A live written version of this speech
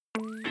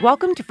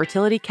Welcome to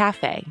Fertility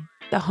Cafe,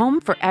 the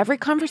home for every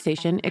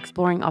conversation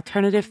exploring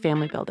alternative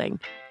family building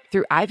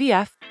through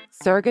IVF,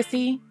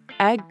 surrogacy,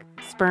 egg,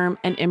 sperm,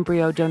 and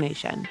embryo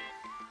donation.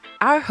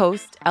 Our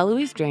host,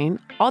 Eloise Drain,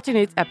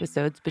 alternates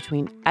episodes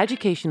between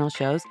educational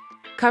shows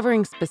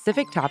covering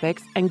specific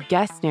topics and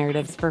guest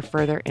narratives for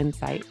further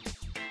insight.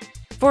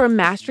 For a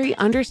mastery,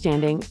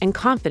 understanding, and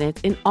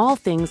confidence in all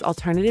things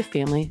alternative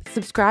family,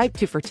 subscribe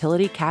to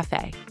Fertility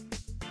Cafe.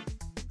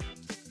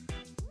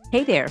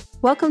 Hey there,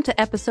 welcome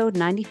to episode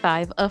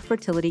 95 of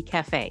Fertility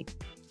Cafe.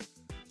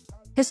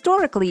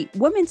 Historically,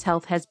 women's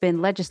health has been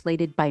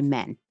legislated by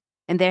men,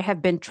 and there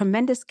have been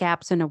tremendous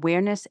gaps in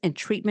awareness and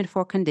treatment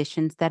for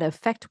conditions that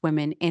affect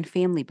women and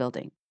family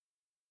building.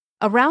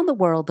 Around the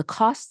world, the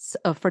costs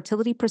of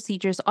fertility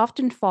procedures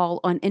often fall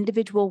on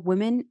individual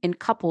women and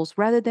couples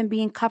rather than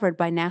being covered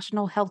by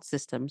national health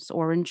systems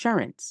or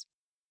insurance.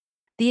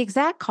 The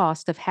exact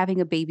cost of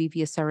having a baby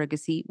via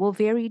surrogacy will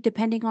vary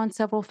depending on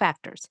several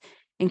factors,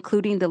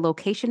 including the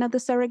location of the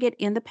surrogate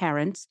and the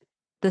parents,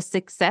 the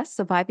success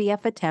of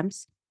IVF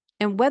attempts,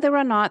 and whether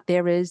or not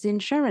there is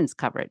insurance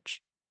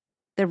coverage.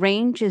 The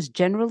range is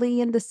generally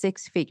in the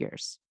six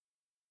figures.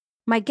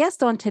 My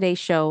guest on today's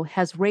show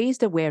has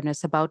raised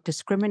awareness about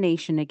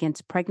discrimination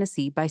against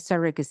pregnancy by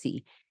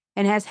surrogacy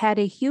and has had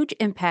a huge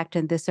impact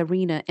in this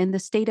arena in the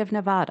state of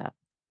Nevada.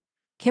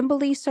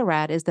 Kimberly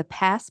Surratt is the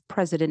past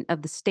president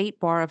of the State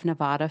Bar of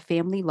Nevada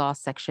Family Law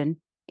Section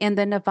and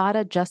the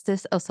Nevada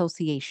Justice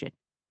Association.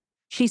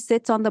 She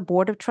sits on the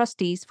board of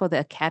trustees for the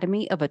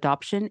Academy of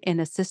Adoption and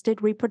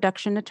Assisted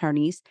Reproduction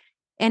Attorneys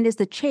and is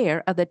the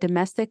chair of the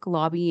Domestic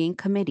Lobbying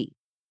Committee.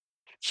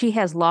 She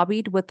has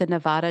lobbied with the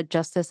Nevada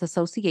Justice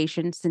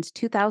Association since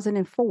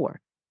 2004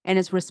 and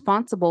is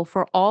responsible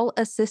for all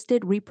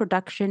assisted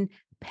reproduction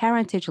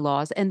parentage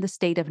laws in the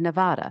state of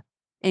Nevada,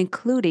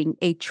 including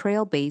a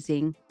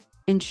trailblazing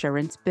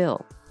insurance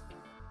bill.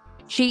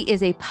 She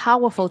is a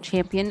powerful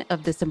champion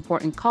of this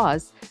important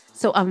cause,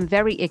 so I'm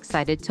very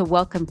excited to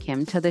welcome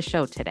Kim to the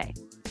show today.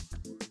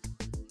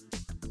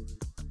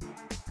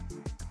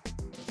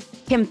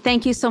 Kim,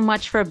 thank you so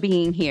much for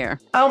being here.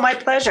 Oh, my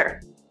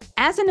pleasure.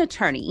 As an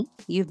attorney,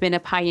 you've been a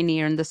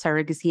pioneer in the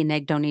surrogacy and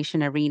egg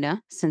donation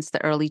arena since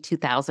the early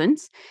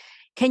 2000s.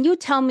 Can you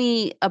tell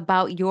me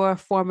about your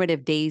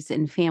formative days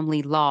in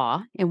family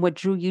law and what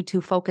drew you to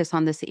focus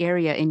on this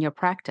area in your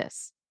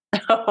practice?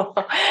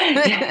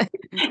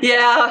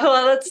 Yeah,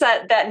 well, it's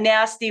that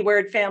nasty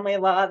word, family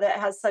law, that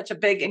has such a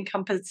big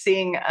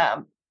encompassing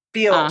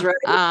field, right?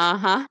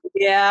 Uh-huh.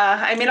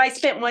 Yeah, I mean, I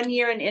spent 1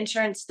 year in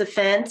insurance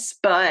defense,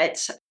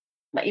 but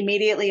I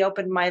immediately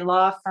opened my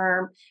law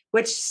firm,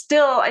 which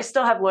I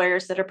still have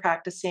lawyers that are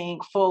practicing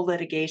full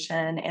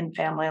litigation in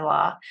family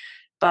law,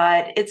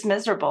 but it's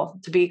miserable,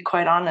 to be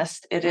quite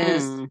honest. It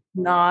is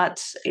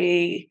not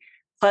a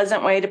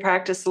pleasant way to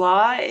practice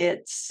law.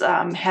 It's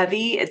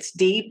heavy, it's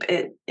deep,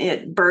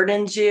 it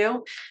burdens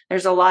you.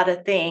 There's a lot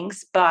of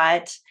things,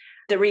 but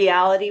the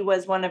reality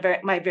was one of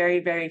my very,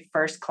 very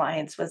first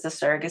clients was a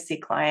surrogacy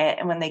client.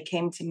 And when they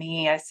came to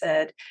me, I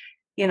said,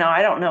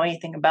 I don't know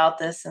anything about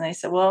this. And they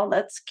said, well,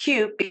 that's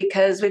cute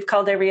because we've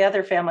called every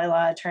other family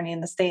law attorney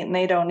in the state and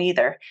they don't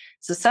either.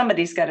 So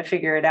somebody's got to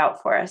figure it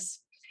out for us.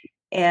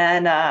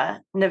 And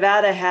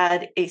Nevada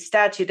had a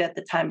statute at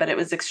the time, but it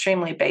was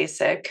extremely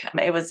basic.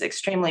 It was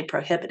extremely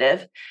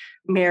prohibitive.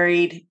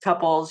 Married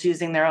couples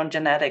using their own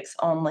genetics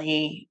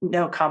only,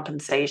 no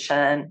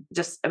compensation,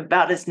 just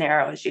about as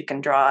narrow as you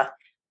can draw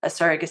a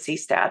surrogacy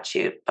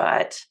statute.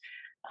 But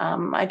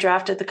I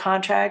drafted the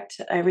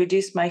contract. I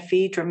reduced my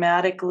fee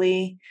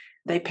dramatically.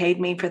 They paid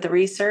me for the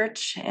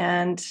research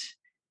and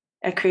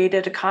I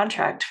created a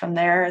contract. From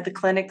there, the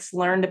clinics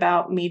learned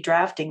about me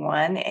drafting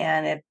one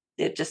and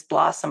it just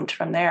blossomed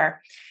from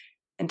there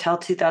until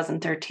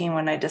 2013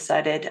 when I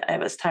decided it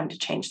was time to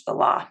change the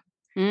law.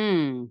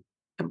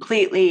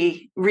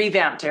 Completely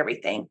revamped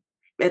everything.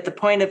 At the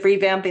point of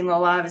revamping the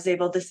law, I was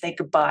able to say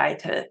goodbye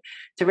to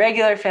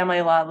regular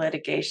family law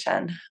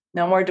litigation.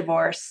 No more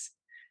divorce,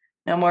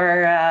 no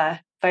more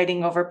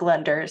fighting over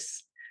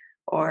blenders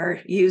or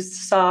used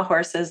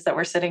sawhorses that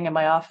were sitting in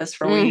my office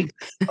for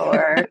weeks,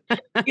 or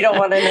you don't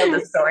want to know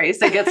the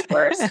stories. It gets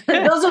worse.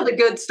 Those are the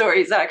good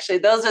stories, actually.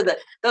 Those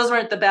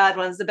weren't the bad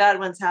ones. The bad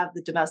ones have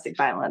the domestic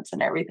violence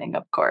and everything,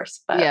 of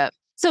course. But yeah.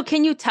 So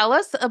can you tell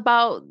us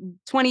about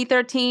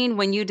 2013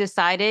 when you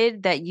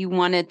decided that you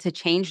wanted to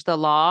change the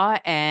law?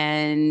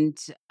 And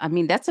I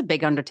mean, that's a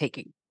big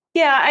undertaking.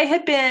 Yeah, I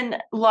had been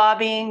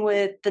lobbying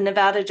with the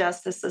Nevada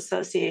Justice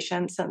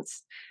Association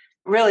since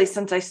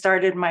I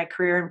started my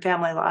career in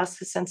family law,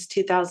 since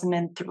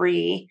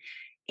 2003.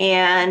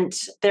 And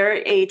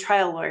they're a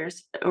trial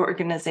lawyers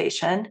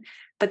organization,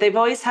 but they've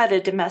always had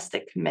a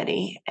domestic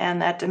committee.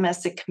 And that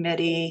domestic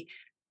committee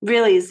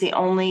really is the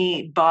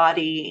only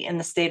body in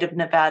the state of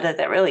Nevada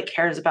that really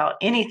cares about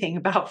anything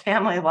about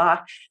family law.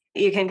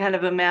 You can kind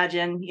of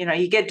imagine,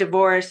 you get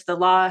divorced, the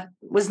law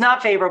was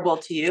not favorable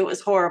to you, it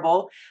was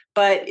horrible,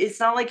 but it's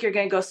not like you're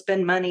going to go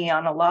spend money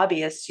on a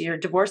lobbyist. Your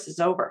divorce is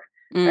over.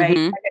 Right?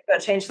 You're going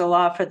to change the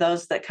law for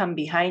those that come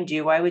behind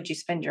you. Why would you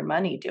spend your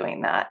money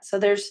doing that? So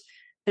there's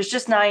there's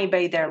just not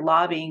anybody there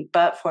lobbying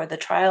but for the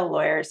trial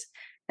lawyers.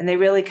 And they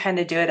really kind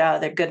of do it out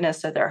of the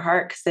goodness of their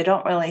heart because they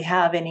don't really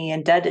have any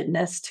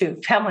indebtedness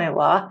to family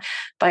law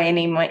by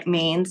any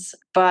means.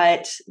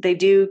 But they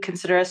do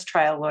consider us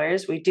trial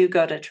lawyers. We do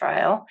go to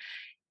trial.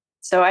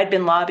 So I'd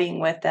been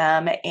lobbying with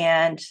them,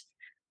 and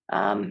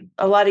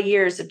a lot of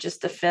years of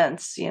just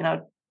defense,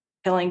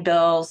 killing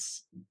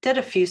bills, did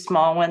a few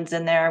small ones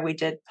in there. We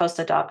did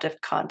post-adoptive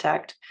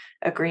contact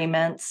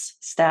agreements,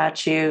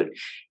 statute,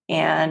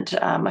 and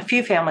a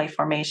few family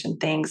formation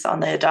things on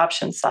the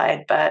adoption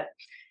side. But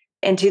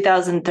in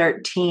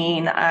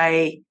 2013,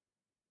 I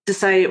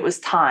decided it was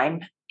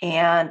time.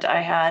 And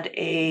I had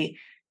a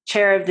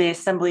chair of the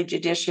Assembly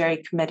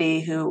Judiciary Committee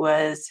who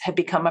had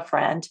become a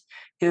friend,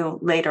 who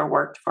later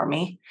worked for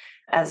me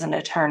as an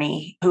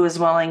attorney, who was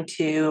willing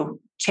to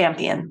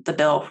champion the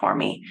bill for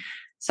me.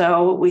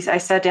 So I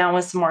sat down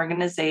with some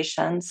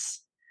organizations,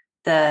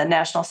 the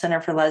National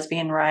Center for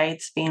Lesbian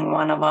Rights being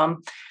one of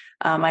them.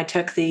 I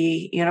took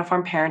the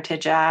Uniform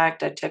Parentage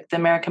Act. I took the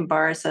American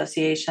Bar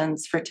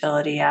Association's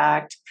Fertility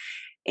Act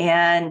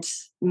and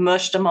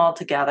mushed them all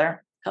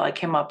together until I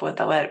came up with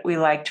what we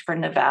liked for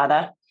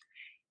Nevada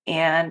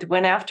and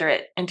went after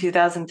it. In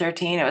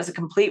 2013, it was a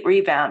complete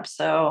revamp.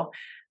 So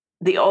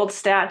the old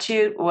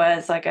statute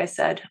was, like I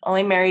said,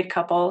 only married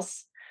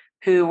couples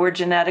who were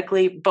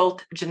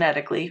both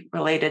genetically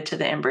related to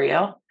the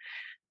embryo.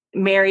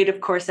 Married, of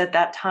course, at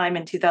that time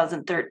in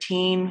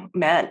 2013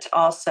 meant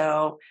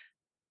also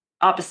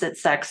opposite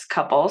sex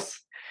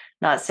couples,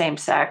 not same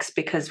sex,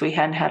 because we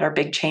hadn't had our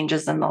big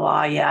changes in the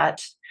law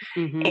yet.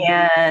 Mm-hmm.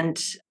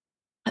 And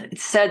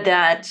said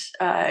that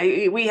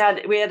we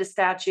had a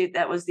statute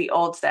that was the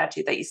old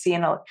statute that you see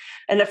in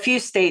a few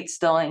states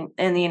still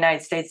in the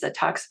United States that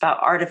talks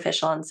about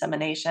artificial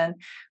insemination,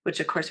 which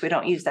of course we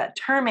don't use that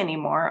term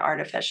anymore,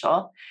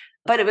 artificial,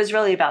 but it was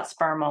really about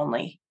sperm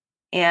only.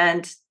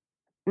 And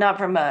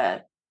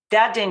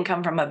that didn't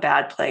come from a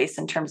bad place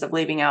in terms of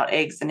leaving out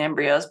eggs and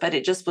embryos, but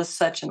it just was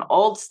such an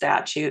old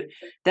statute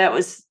that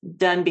was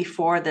done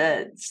before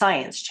the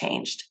science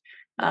changed.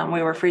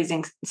 We were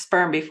freezing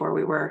sperm before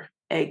we were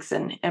eggs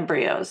and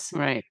embryos,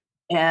 right?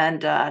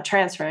 And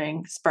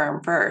transferring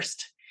sperm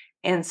first.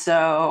 And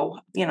so,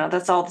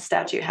 that's all the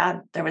statute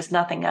had. There was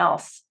nothing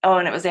else. Oh,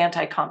 and it was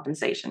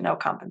anti-compensation, no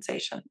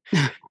compensation.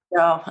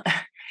 So,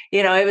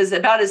 it was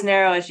about as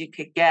narrow as you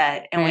could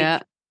get. And we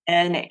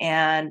came in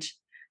and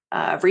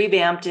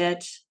revamped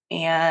it.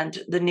 And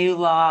the new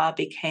law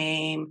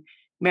became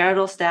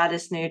marital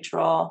status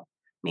neutral,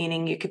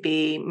 meaning you could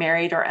be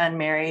married or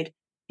unmarried.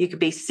 You could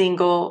be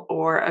single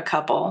or a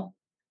couple.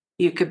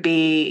 You could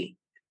be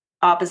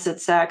opposite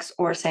sex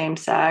or same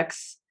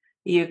sex.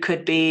 You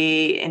could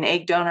be an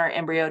egg donor,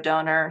 embryo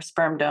donor,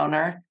 sperm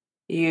donor.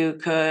 You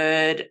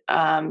could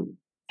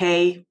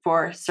pay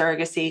for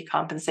surrogacy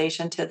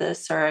compensation to the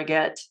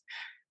surrogate.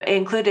 It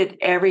included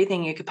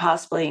everything you could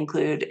possibly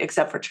include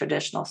except for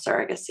traditional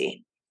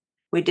surrogacy.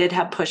 We did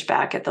have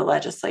pushback at the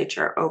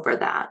legislature over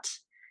that.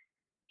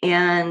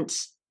 And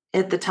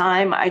at the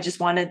time, I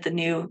just wanted the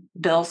new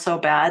bill so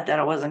bad that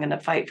I wasn't going to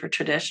fight for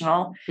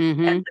traditional at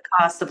the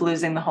cost of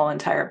losing the whole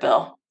entire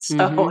bill.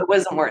 So it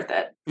wasn't worth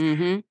it.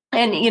 Mm-hmm.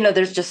 And,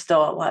 there's just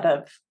still a lot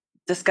of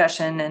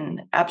discussion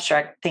and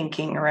abstract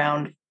thinking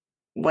around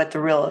what the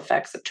real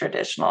effects of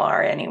traditional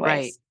are anyways.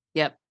 Right.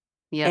 Yep.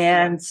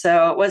 And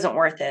so it wasn't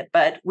worth it,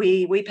 but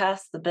we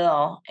passed the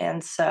bill.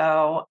 And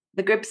so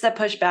the groups that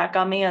pushed back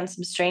on me on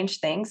some strange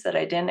things that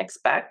I didn't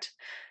expect,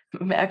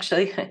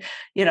 actually,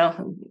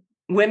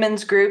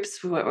 women's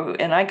groups,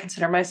 and I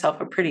consider myself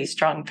a pretty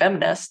strong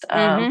feminist.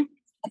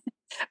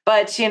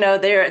 But,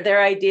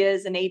 their idea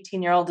is an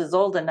 18-year-old is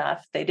old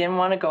enough. They didn't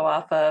want to go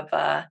off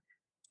of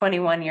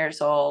 21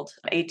 years old.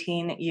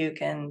 18, you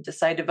can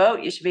decide to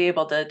vote. You should be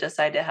able to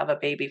decide to have a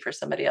baby for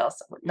somebody else.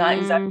 Not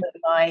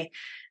exactly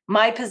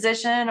my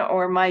position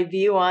or my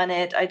view on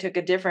it. I took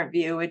a different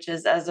view, which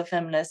is, as a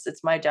feminist,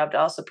 it's my job to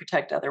also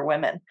protect other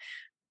women,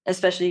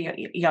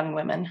 especially young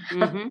women.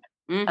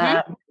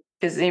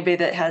 Because anybody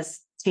that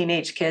has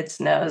teenage kids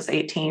knows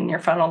 18, your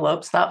frontal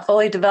lobe's not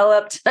fully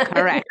developed.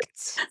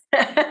 Correct.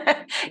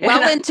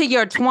 Well, into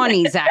your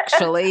 20s,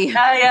 actually.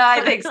 Yeah,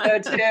 I think so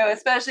too.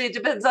 Especially it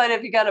depends on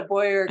if you got a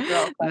boy or a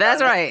girl.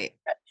 That's right.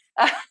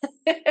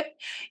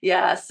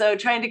 Yeah. So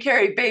trying to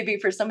carry a baby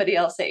for somebody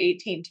else at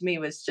 18 to me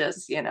was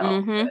just,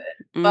 good.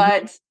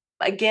 But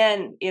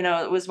again,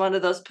 it was one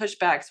of those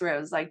pushbacks where it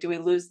was like, do we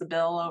lose the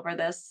bill over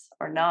this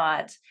or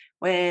not?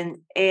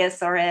 When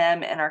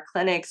ASRM and our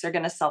clinics are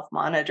going to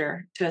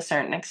self-monitor to a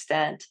certain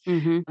extent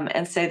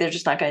and say they're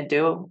just not going to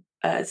do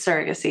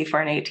surrogacy for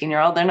an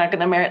 18-year-old. They're not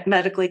going to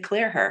medically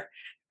clear her,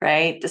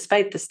 right?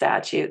 Despite the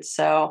statute.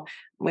 So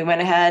we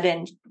went ahead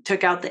and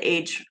took out the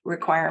age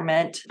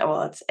requirement.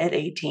 Well, it's at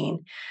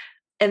 18.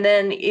 And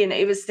then,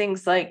 it was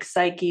things like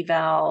psych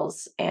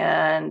evals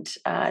and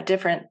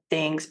different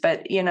things.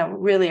 But,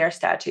 really our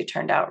statute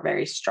turned out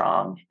very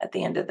strong at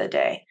the end of the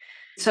day.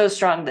 So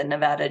strong that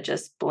Nevada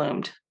just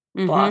blossomed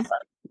like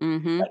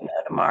no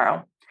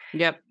tomorrow.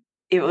 Yep.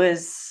 It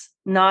was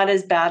not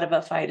as bad of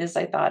a fight as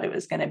I thought it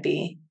was going to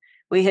be.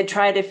 We had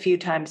tried a few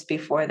times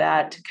before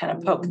that to kind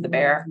of poke the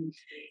bear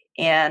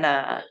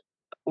and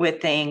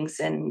with things,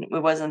 and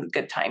it wasn't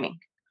good timing.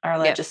 Our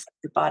Yep.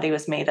 legislative body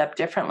was made up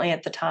differently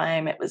at the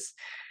time. It was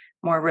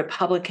more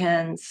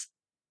Republicans.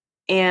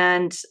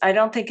 And I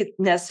don't think it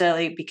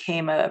necessarily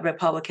became a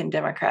Republican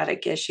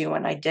Democratic issue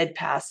when I did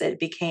pass it. It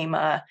became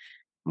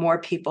more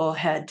people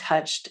had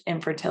touched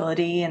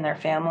infertility in their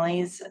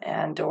families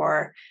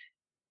or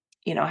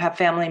have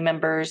family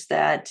members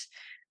that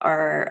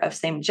are of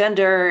same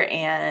gender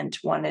and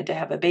wanted to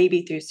have a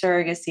baby through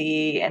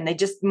surrogacy. And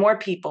more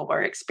people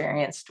were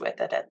experienced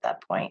with it at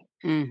that point.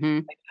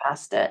 Mm-hmm. We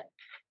passed it,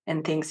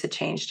 and things had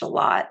changed a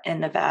lot in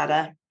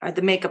Nevada, or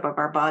the makeup of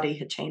our body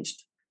had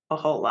changed a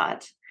whole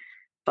lot,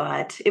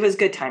 but it was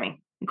good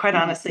timing. And quite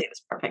honestly, it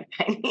was perfect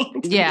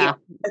timing. Yeah.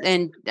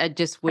 And I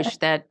just wish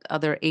that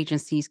other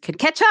agencies could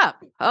catch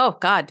up. Oh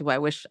God, do I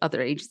wish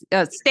other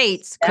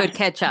states could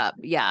catch up.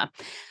 Yeah.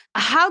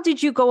 How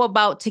did you go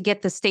about to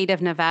get the state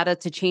of Nevada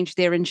to change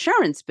their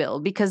insurance bill?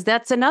 Because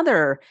that's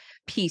another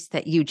piece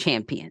that you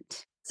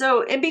championed.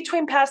 So in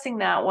between passing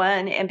that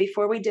one and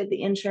before we did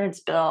the insurance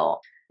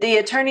bill, the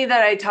attorney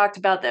that I talked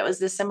about that was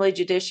the Assembly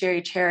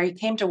Judiciary Chair, he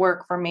came to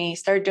work for me,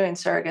 started doing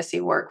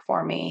surrogacy work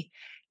for me,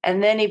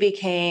 and then he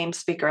became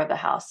Speaker of the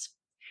House.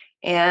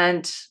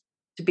 And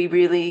to be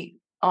really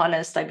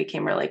honest, I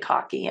became really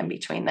cocky in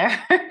between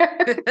there.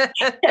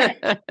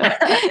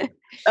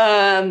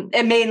 And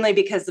mainly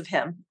because of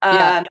him.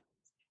 Yeah.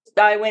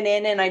 I went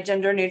in and I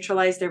gender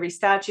neutralized every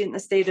statute in the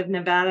state of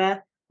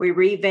Nevada. We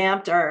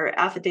revamped our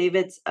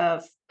affidavits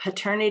of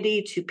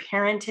paternity to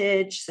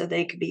parentage so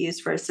they could be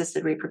used for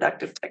assisted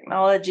reproductive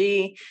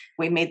technology.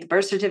 We made the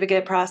birth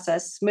certificate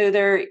process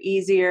smoother,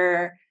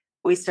 easier.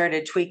 We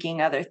started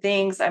tweaking other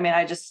things. I mean,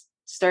 I just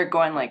started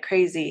going like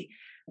crazy.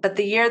 But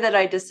the year that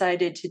I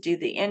decided to do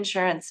the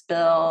insurance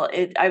bill,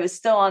 I was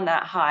still on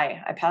that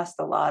high. I passed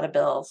a lot of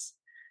bills.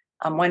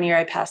 One year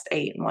I passed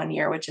 8 in 1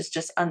 year, which is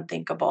just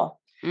unthinkable.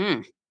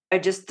 I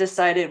just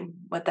decided,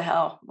 what the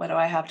hell? What do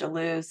I have to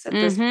lose? At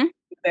this point,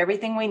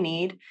 everything we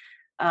need,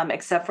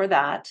 except for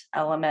that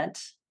element.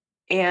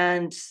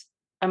 And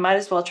I might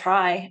as well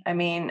try. I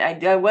mean,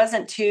 I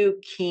wasn't too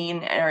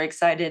keen or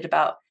excited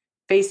about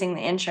facing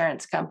the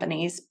insurance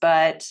companies,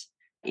 but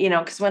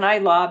because when I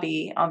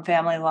lobby on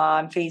family law,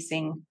 I'm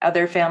facing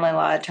other family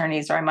law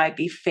attorneys, or I might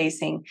be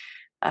facing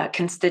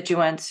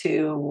constituents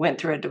who went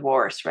through a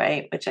divorce,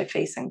 right? Which I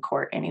face in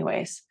court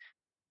anyways.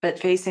 But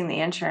facing the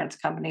insurance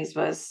companies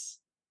was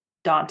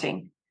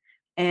daunting,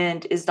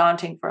 and is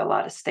daunting for a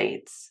lot of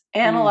states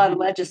and a lot of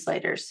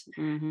legislators.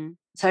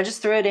 So I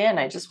just threw it in.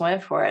 I just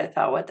went for it. I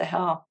thought, what the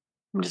hell?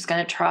 I'm just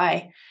going to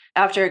try.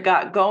 After it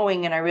got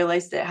going and I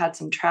realized it had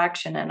some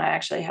traction and I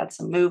actually had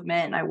some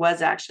movement and I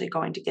was actually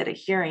going to get a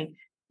hearing.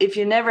 If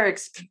you never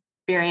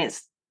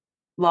experienced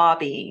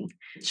lobbying,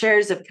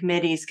 chairs of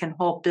committees can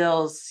hold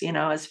bills,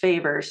 as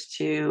favors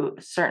to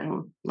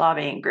certain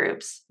lobbying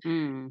groups.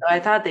 So I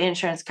thought the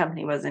insurance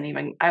company wasn't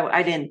even,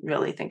 I didn't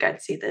really think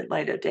I'd see the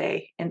light of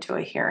day into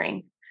a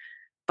hearing.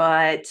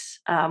 But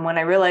when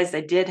I realized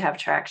I did have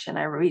traction,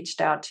 I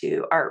reached out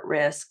to Art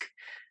Risk,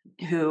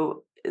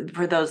 who,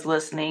 for those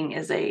listening,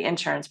 is a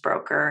insurance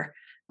broker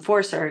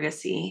for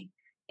surrogacy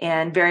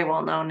and very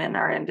well known in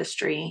our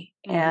industry.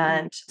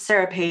 And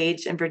Sarah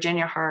Page and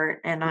Virginia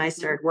Hart and I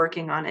started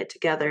working on it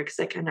together because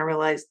I kind of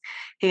realized,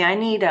 hey, I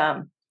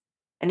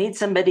need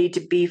somebody to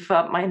beef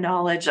up my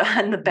knowledge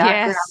on the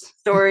background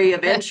story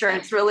of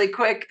insurance really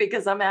quick,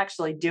 because I'm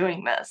actually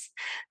doing this.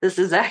 This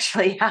is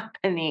actually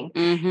happening.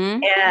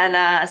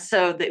 And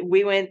so that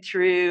we went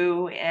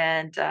through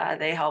and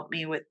they helped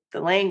me with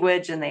the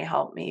language and they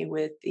helped me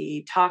with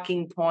the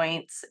talking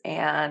points.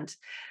 And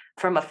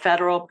from a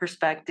federal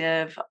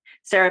perspective,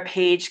 Sarah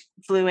Page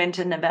flew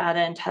into Nevada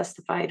and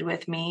testified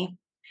with me.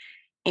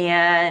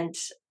 And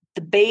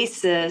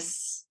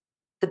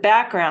the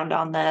background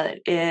on that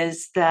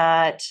is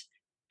that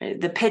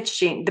the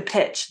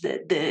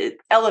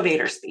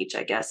elevator speech,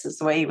 I guess is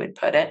the way you would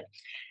put it,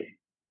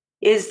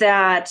 is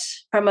that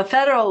from a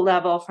federal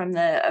level, from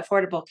the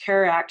Affordable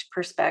Care Act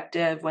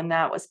perspective, when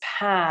that was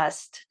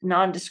passed,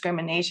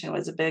 non-discrimination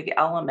was a big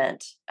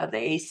element of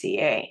the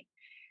ACA,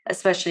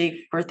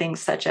 especially for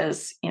things such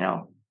as,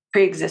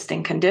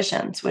 pre-existing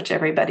conditions, which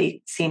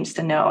everybody seems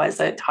to know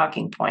as a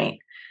talking point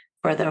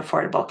for the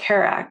Affordable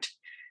Care Act,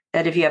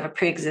 that if you have a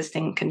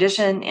pre-existing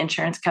condition,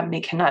 insurance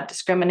company cannot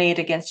discriminate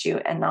against you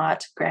and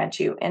not grant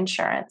you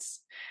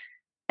insurance.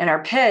 And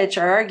our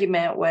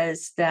argument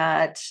was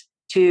that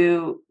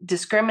to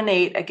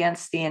discriminate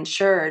against the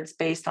insureds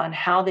based on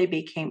how they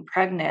became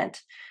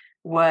pregnant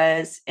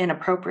was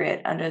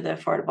inappropriate under the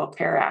Affordable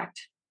Care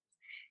Act.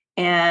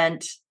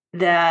 And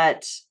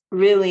that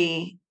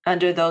really,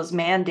 under those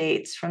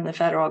mandates from the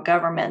federal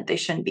government, they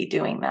shouldn't be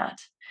doing that.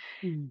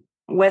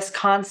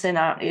 Wisconsin,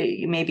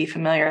 you may be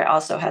familiar,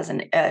 also has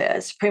a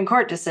Supreme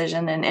Court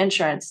decision, an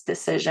insurance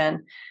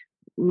decision,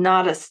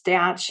 not a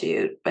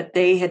statute, but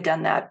they had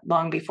done that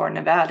long before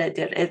Nevada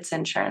did its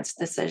insurance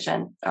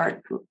decision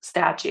or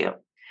statute.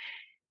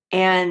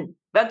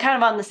 But kind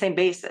of on the same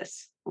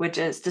basis. which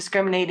is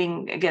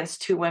discriminating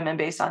against two women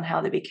based on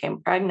how they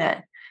became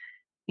pregnant.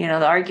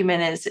 The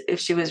argument is, if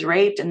she was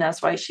raped and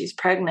that's why she's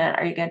pregnant,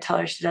 are you going to tell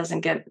her she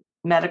doesn't get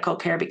medical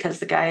care because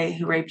the guy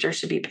who raped her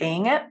should be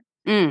paying it?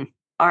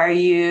 Are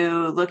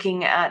you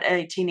looking at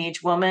a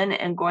teenage woman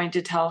and going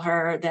to tell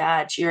her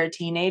that you're a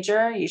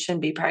teenager, you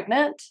shouldn't be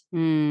pregnant?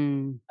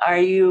 Are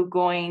you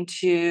going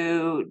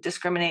to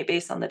discriminate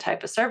based on the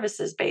type of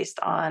services based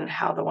on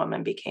how the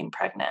woman became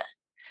pregnant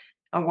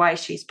or why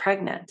she's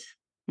pregnant?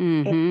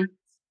 It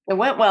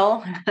went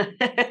well.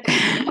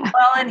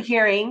 Well, in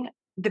hearing,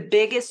 the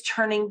biggest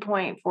turning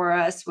point for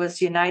us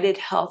was United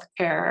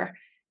Healthcare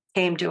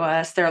came to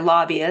us, their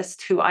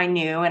lobbyist, who I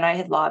knew and I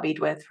had lobbied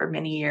with for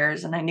many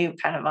years, and I knew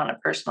kind of on a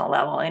personal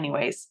level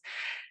anyways.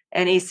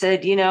 And he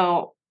said,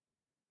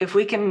 if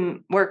we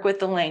can work with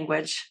the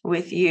language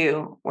with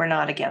you, we're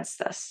not against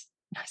this.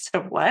 I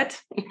said,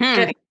 what? You're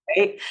kidding,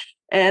 right?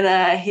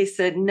 And he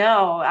said,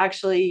 no,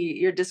 actually,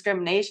 your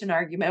discrimination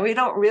argument, we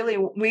don't really,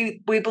 we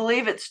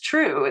believe it's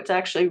true. It's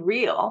actually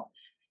real.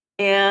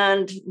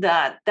 And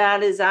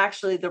that is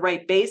actually the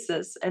right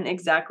basis and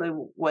exactly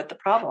what the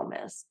problem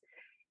is.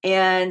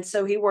 And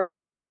so he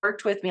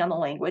worked with me on the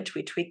language.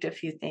 We tweaked a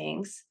few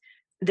things.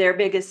 Their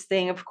biggest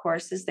thing, of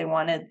course, is they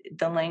wanted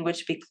the language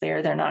to be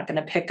clear. They're not going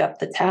to pick up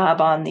the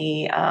tab on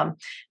the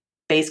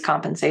base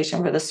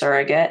compensation for the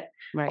surrogate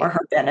or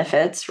her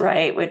benefits,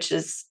 right? Which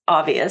is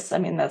obvious. I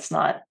mean, that's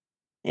not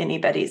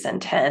anybody's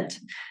intent,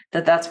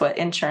 that's what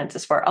insurance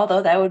is for.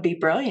 Although that would be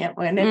brilliant,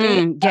 wouldn't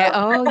it be? Yeah.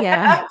 Oh,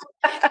 yeah.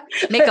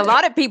 Make a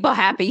lot of people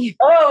happy.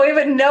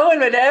 Oh, no one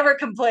would ever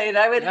complain.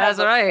 I would That's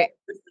right.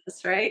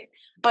 Business, right?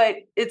 But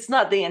it's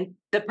not the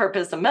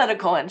purpose of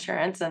medical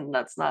insurance, and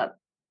that's not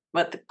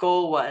what the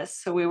goal was.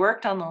 So we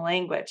worked on the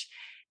language.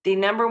 The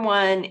number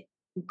one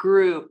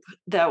group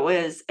that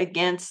was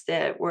against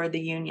it were the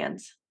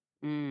unions.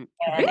 And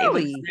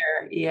really?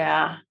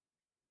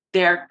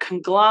 Their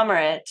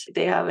conglomerate.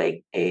 They have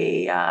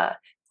a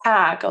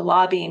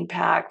lobbying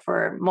pack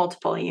for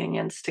multiple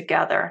unions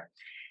together.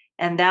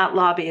 And that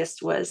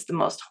lobbyist was the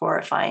most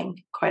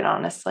horrifying, quite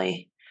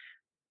honestly.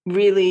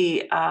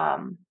 Really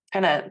kind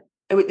of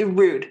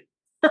rude.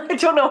 I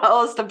don't know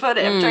how else to put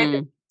it.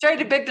 I'm trying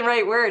to pick the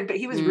right word, but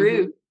he was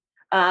rude.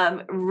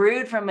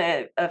 Rude from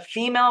a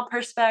female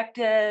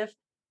perspective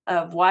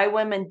of why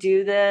women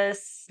do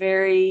this,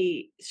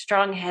 very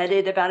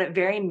strong-headed about it,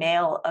 very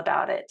male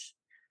about it,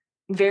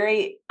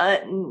 very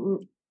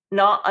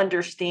not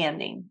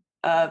understanding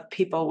of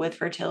people with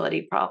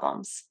fertility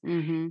problems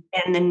and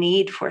the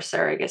need for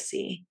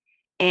surrogacy,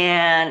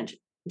 and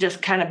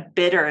just kind of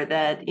bitter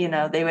that,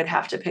 they would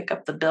have to pick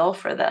up the bill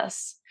for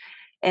this.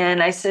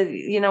 And I said,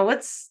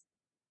 let's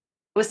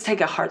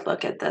take a hard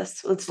look at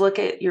this. Let's look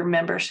at your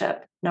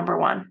membership, number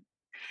one.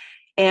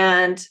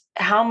 And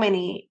how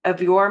many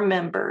of your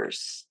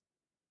members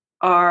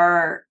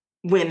are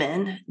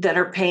women that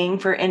are paying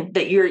for, and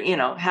that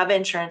have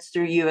insurance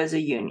through you as a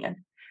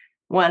union?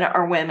 One,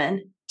 are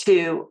women.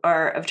 Two,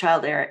 are of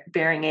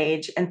childbearing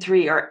age. And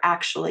three, are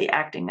actually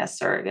acting as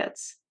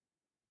surrogates.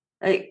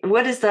 Like,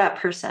 what is that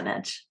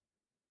percentage?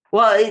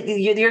 Well,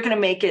 you're going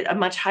to make it a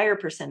much higher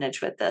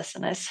percentage with this.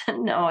 And I said,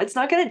 no, it's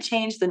not going to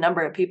change the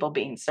number of people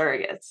being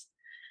surrogates.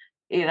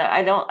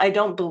 I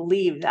don't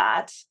believe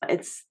that.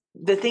 It's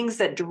the things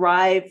that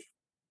drive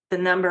the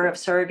number of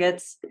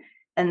surrogates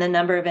and the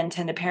number of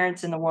intended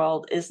parents in the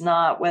world is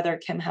not whether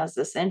Kim has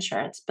this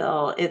insurance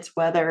bill. It's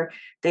whether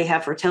they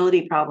have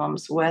fertility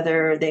problems,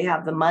 whether they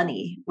have the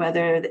money,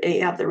 whether they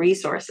have the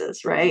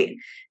resources, right?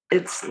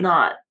 It's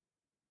not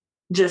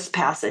just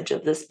passage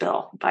of this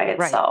bill by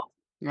itself.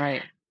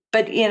 Right.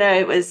 But, he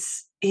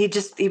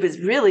was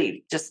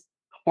really just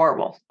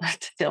horrible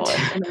to deal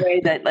with in a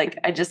way that,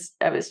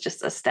 I was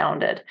just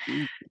astounded.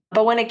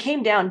 But when it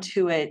came down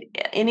to it,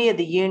 any of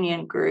the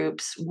union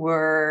groups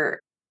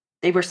were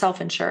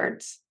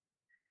self-insureds.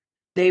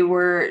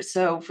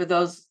 So for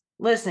those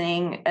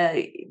listening,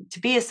 to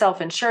be a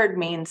self-insured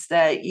means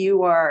that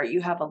you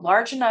have a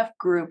large enough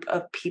group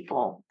of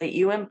people that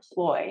you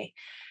employ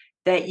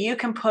that you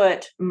can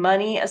put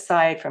money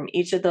aside from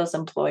each of those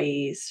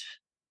employees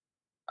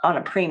on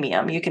a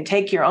premium. You can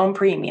take your own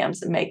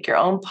premiums and make your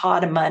own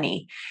pot of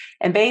money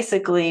and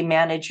basically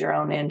manage your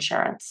own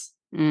insurance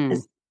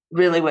is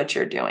really what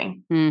you're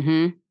doing.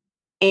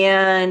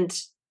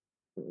 And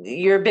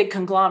you're a big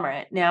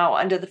conglomerate. Now,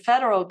 under the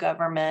federal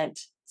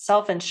government,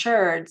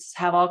 self-insureds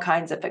have all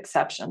kinds of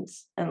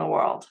exceptions in the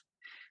world.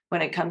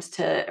 When it comes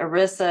to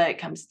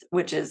ERISA,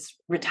 which is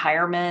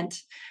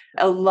retirement,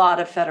 a lot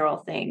of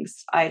federal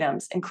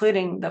items,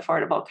 including the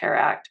Affordable Care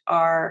Act,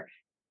 are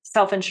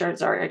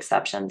self-insureds are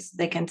exceptions.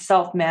 They can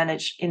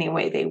self-manage any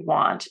way they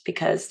want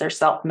because they're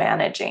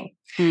self-managing.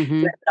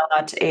 They're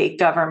not a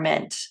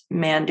government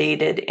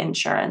mandated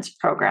insurance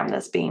program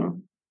that's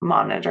being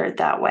monitored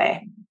that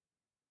way.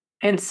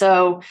 And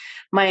so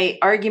my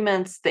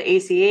arguments, the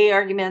ACA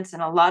arguments,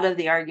 and a lot of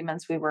the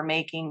arguments we were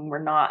making were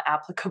not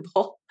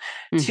applicable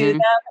to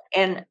them.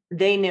 And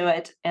they knew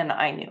it, and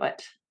I knew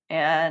it.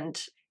 And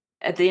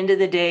at the end of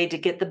the day, to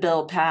get the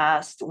bill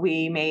passed,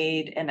 we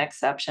made an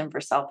exception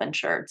for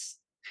self-insureds.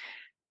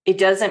 It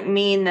doesn't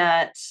mean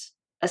that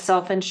a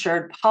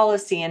self-insured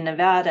policy in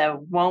Nevada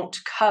won't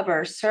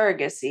cover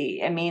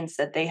surrogacy. It means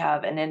that they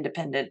have an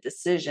independent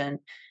decision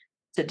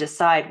to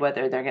decide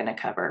whether they're going to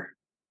cover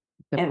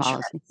The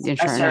insurance, policy, the a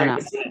insurance or not.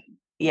 surrogacy,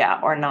 yeah,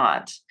 or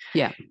not.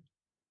 Yeah.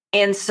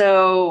 And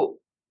so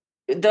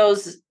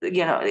those,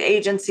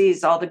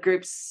 agencies, all the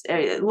groups,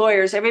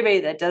 lawyers,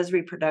 everybody that does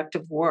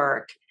reproductive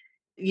work,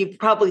 you've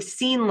probably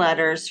seen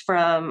letters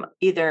from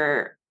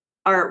either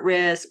Art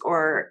Risk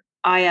or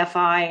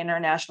IFI,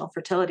 International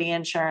Fertility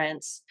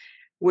Insurance,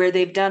 where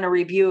they've done a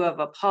review of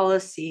a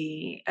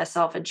policy, a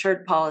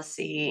self-insured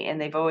policy,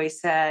 and they've always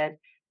said,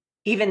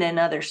 even in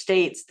other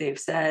states, they've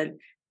said,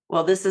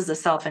 well, this is a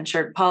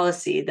self-insured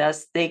policy.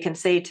 Thus, they can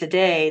say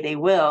today they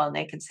will, and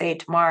they can say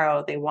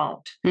tomorrow they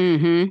won't.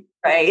 Mm-hmm.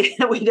 Right?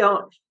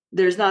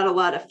 There's not a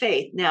lot of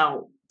faith.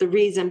 Now, the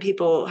reason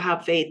people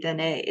have faith in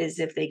it is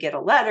if they get a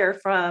letter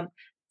from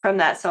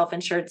that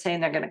self-insured saying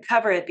they're going to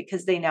cover it,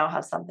 because they now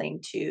have something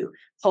to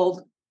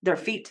hold their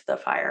feet to the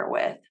fire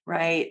with,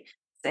 right?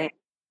 Say,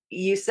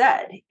 you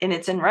said, and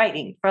it's in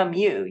writing from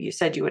you, you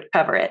said you would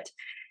cover it.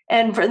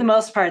 And for the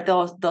most part,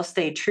 they'll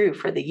stay true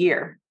for the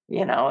year,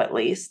 at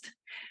least.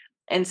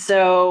 And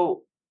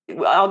so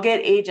I'll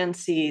get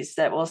agencies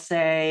that will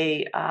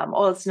say,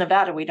 oh, it's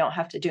Nevada, we don't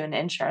have to do an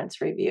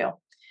insurance review.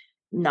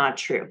 Not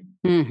true.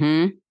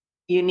 Mm-hmm.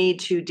 You need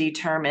to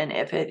determine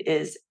if it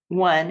is,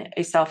 one,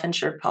 a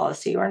self-insured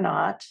policy or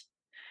not.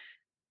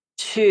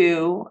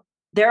 Two,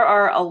 there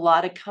are a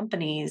lot of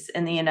companies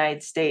in the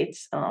United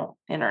States,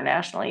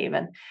 internationally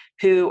even,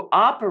 who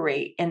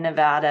operate in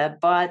Nevada,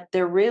 but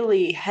they're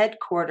really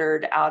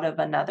headquartered out of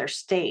another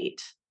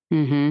state.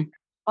 Mm-hmm.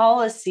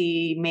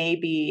 Policy may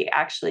be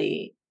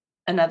actually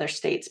another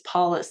state's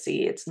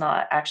policy. It's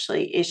not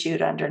actually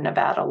issued under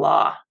Nevada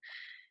law.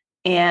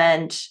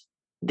 And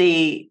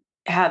they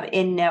have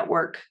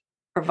in-network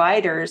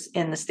providers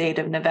in the state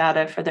of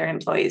Nevada for their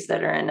employees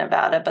that are in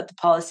Nevada, but the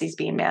policy is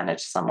being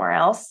managed somewhere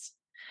else.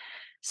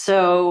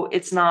 So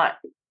it's not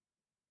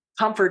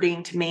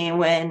comforting to me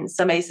when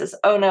somebody says,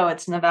 oh no,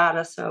 it's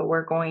Nevada, so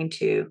we're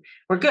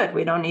good.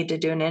 We don't need to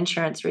do an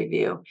insurance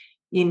review.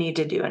 You need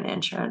to do an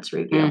insurance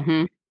review.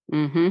 Mm-hmm.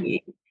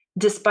 Mm-hmm.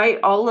 Despite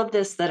all of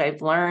this that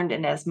I've learned,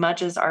 and as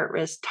much as Art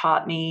Risk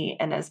taught me,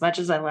 and as much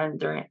as I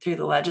learned through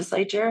the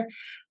legislature,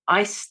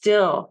 I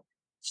still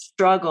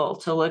struggle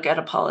to look at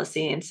a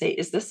policy and say,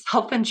 is this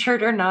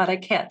self-insured or not? I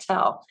can't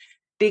tell,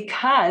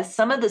 because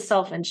some of the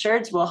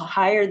self-insureds will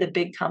hire the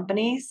big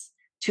companies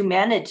to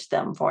manage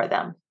them for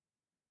them.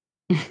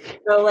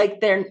 So like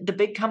they're the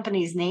big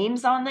company's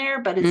names on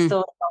there, but it's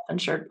still a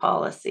self-insured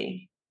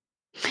policy.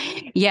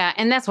 Yeah.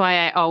 And that's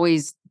why I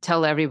always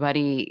tell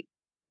everybody,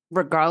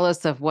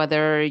 regardless of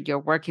whether you're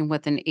working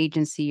with an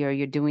agency or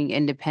you're doing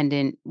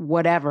independent,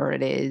 whatever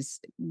it is,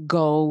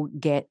 go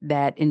get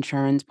that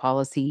insurance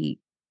policy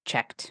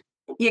checked.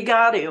 You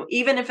got to,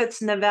 even if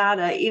it's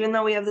Nevada, even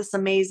though we have this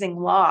amazing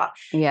law.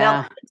 Yeah.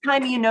 Now, the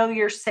time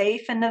you're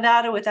safe in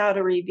Nevada without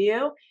a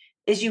review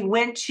is you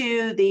went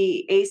to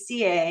the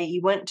ACA,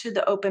 you went to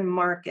the open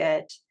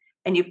market,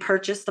 and you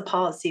purchased the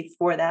policy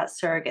for that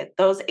surrogate.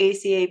 Those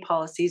ACA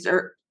policies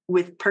are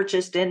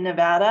purchased in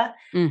Nevada.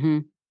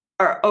 Mm-hmm.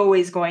 Are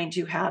always going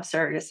to have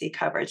surrogacy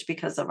coverage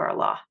because of our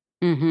law.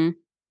 Mm-hmm.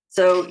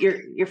 So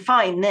you're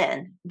fine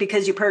then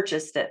because you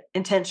purchased it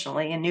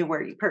intentionally and knew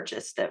where you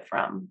purchased it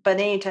from. But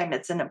anytime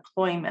it's an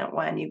employment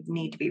one, you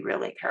need to be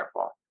really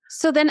careful.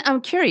 So then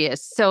I'm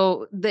curious.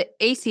 So the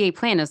ACA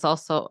plan is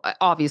also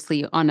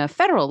obviously on a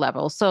federal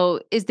level.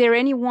 So is there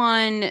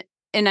anyone,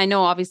 and I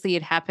know obviously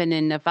it happened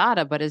in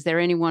Nevada, but is there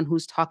anyone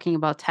who's talking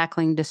about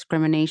tackling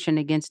discrimination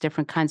against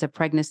different kinds of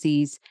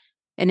pregnancies,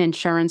 an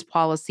insurance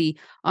policy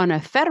on a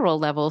federal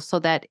level so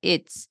that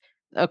it's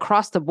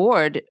across the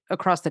board,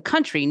 across the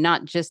country,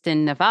 not just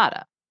in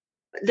Nevada?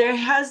 There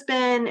has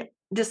been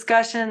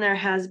discussion. There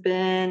has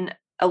been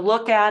a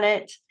look at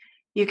it.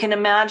 You can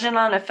imagine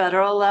on a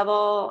federal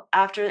level,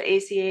 after the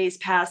ACA's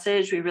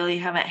passage, we really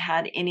haven't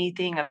had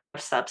anything of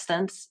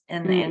substance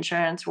in the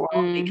insurance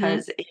world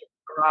because it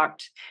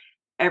rocked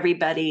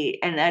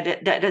everybody. And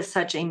that is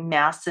such a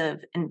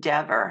massive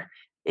endeavor.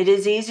 It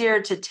is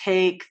easier to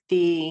take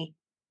the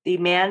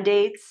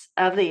mandates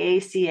of the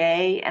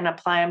ACA and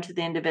apply them to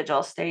the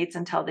individual states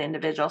and tell the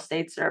individual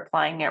states they're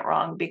applying it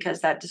wrong,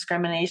 because that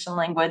discrimination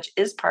language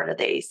is part of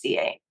the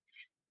ACA.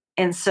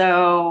 And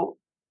so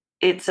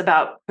it's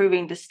about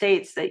proving to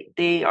states that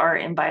they are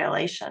in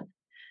violation.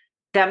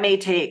 That may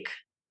take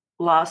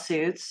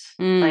lawsuits,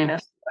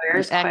 plaintiffs,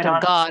 lawyers,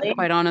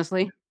 quite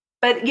honestly.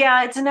 But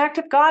yeah, it's an act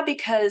of God,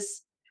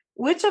 because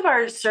which of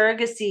our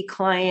surrogacy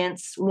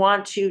clients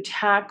want to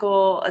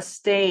tackle a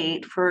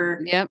state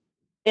for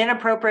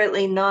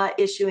inappropriately not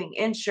issuing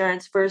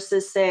insurance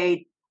versus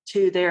say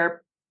to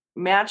their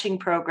matching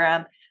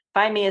program,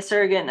 find me a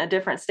surrogate in a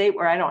different state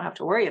where I don't have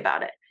to worry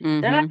about it. They're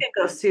not going to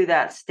go sue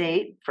that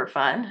state for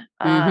fun.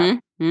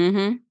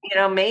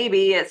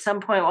 Maybe at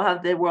some point we'll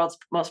have the world's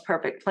most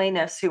perfect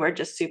plaintiffs who are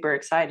just super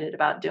excited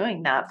about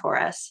doing that for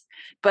us.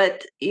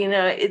 But,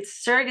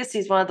 surrogacy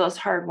is one of those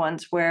hard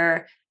ones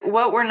where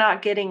what we're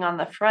not getting on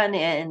the front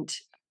end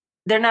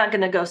they're not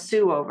going to go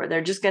sue over.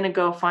 They're just going to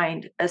go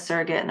find a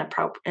surrogate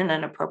in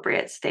an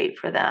appropriate state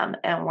for them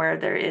and where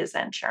there is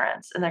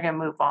insurance, and they're going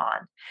to move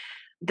on.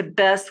 The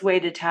best way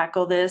to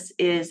tackle this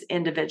is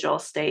individual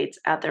states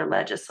at their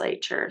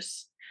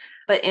legislatures.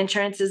 But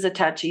insurance is a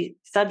touchy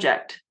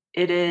subject.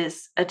 It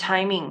is a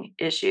timing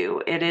issue.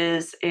 It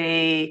is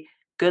a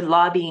good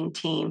lobbying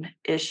team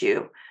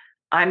issue.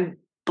 I'm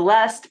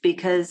blessed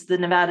because the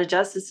Nevada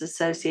Justice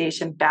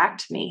Association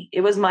backed me.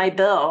 It was my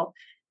bill.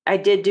 I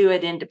did do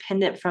it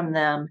independent from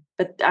them,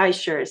 but I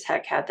sure as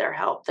heck had their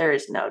help. There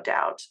is no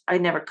doubt. I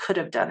never could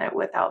have done it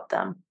without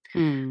them.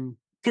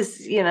 Because,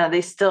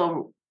 they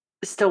still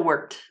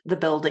worked the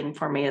building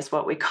for me, is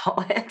what we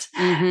call it.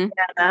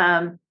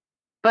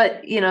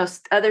 But,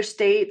 other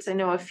states, I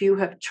know a few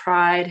have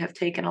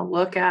taken a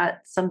look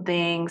at some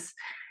things.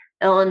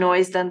 Illinois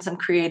has done some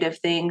creative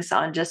things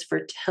on just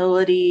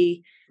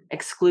fertility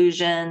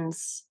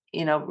exclusions,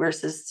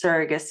 versus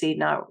surrogacy.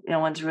 No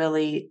one's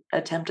really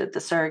attempted the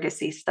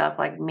surrogacy stuff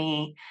like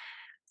me.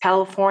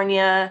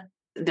 California,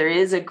 there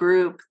is a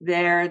group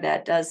there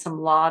that does some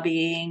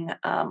lobbying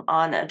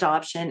on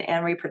adoption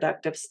and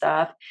reproductive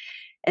stuff.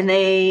 And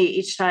they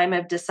each time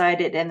have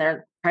decided, and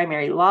their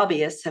primary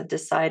lobbyists have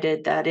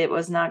decided, that it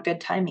was not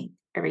good timing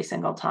every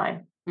single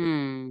time.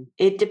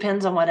 It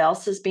depends on what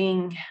else is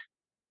being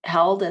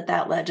held at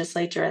that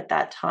legislature at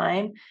that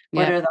time.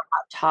 What are the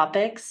hot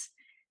topics?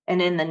 And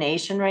in the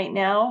nation right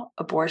now,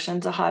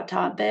 abortion's a hot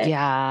topic.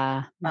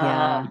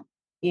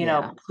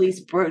 Police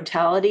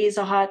brutality is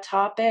a hot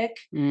topic.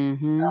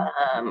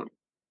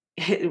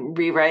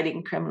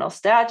 Rewriting criminal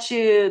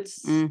statutes,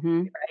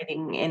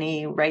 rewriting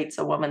any rights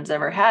a woman's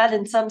ever had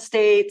in some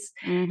states.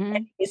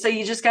 So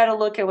you just got to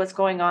look at what's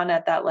going on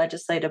at that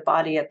legislative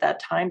body at that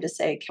time to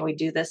say, can we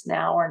do this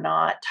now or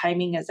not?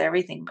 Timing is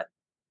everything, but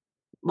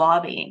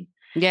lobbying.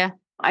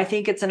 I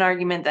think it's an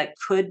argument that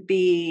could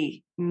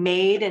be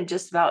made in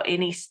just about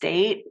any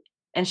state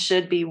and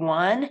should be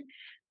won,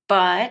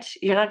 but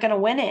you're not going to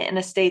win it in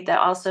a state that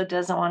also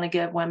doesn't want to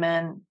give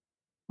women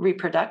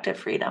reproductive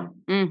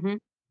freedom.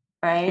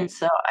 Right.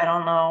 So I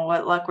don't know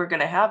what luck we're going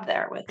to have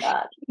there with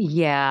that.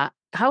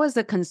 How is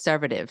the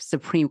conservative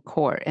Supreme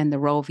Court and the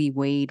Roe v.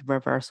 Wade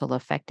reversal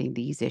affecting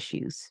these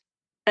issues?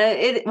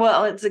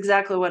 It's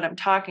exactly what I'm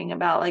talking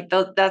about. Like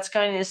that's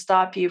going to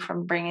stop you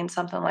from bringing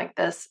something like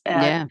this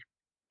in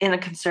a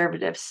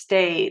conservative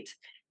state.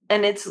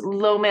 And it's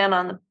low man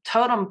on the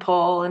totem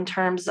pole in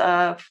terms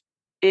of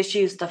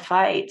issues to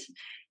fight.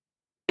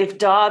 If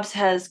Dobbs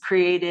has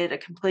created a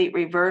complete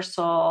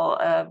reversal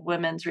of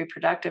women's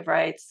reproductive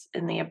rights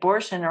in the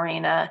abortion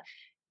arena,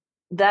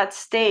 that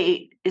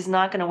state is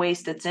not going to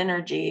waste its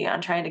energy on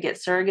trying to get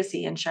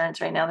surrogacy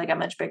insurance right now. They got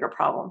much bigger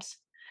problems.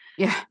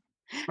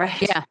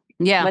 Right.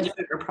 Much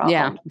bigger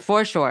problems.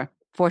 For sure.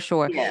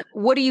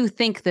 What do you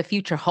think the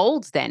future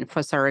holds then for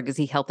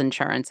surrogacy health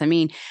insurance? I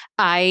mean,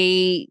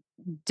 I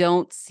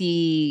don't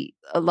see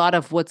a lot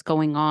of what's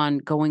going on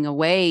going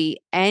away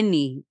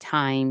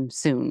anytime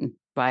soon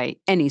by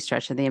any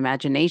stretch of the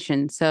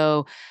imagination.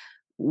 So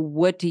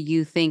what do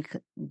you think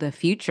the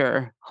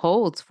future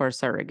holds for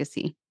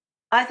surrogacy?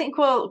 I think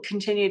we'll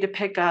continue to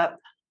pick up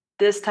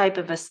this type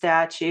of a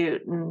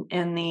statute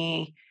in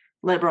the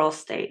liberal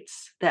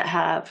states that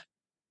have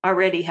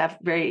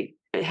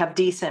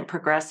decent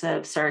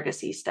progressive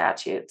surrogacy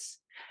statutes.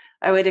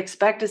 I would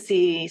expect to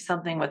see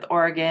something with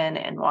Oregon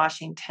and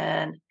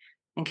Washington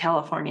and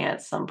California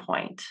at some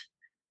point.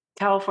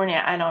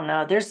 California, I don't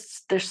know.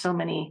 There's so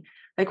many.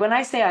 Like when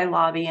I say I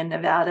lobby in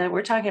Nevada,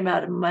 we're talking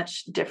about a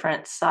much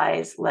different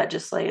size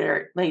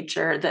legislature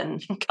than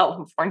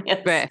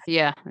California.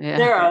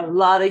 There are a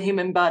lot of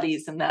human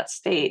bodies in that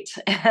state,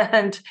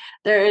 and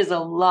there is a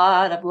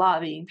lot of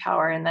lobbying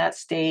power in that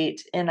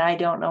state. And I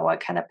don't know what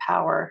kind of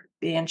power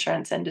the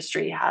insurance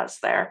industry has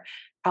there.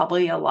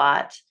 Probably a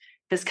lot,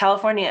 because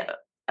California.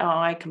 Oh,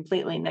 I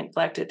completely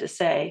neglected to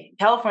say,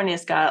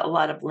 California's got a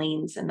lot of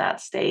liens in that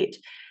state.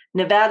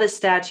 Nevada's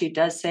statute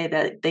does say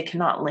that they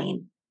cannot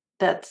lien.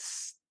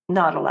 That's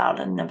not allowed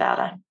in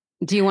Nevada.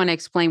 Do you want to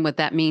explain what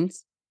that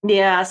means?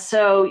 Yeah.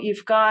 So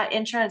you've got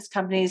insurance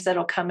companies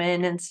that'll come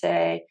in and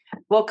say,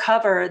 we'll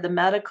cover the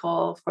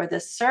medical for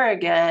this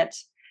surrogate,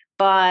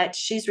 but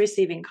she's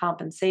receiving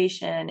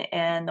compensation.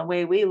 And the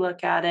way we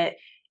look at it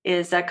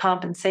is that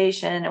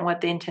compensation and what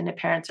the intended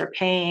parents are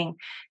paying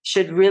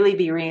should really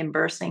be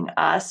reimbursing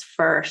us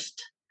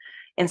first.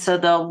 And so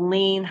they'll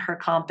lien her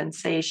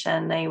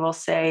compensation. They will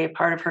say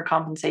part of her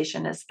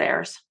compensation is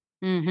theirs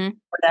for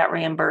that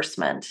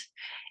reimbursement.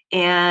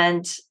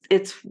 And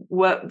it's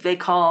what they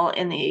call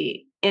in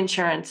the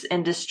insurance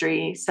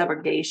industry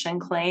subrogation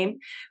claim,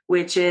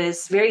 which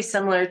is very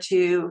similar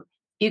to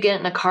you get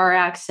in a car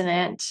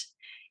accident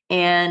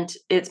and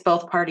it's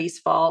both parties'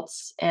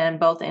 faults, and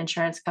both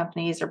insurance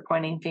companies are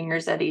pointing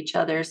fingers at each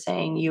other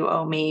saying, you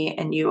owe me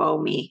and you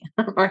owe me,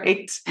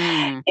 right?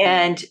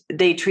 And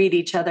they treat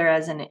each other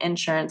as an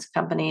insurance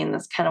company. And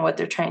that's kind of what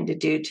they're trying to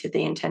do to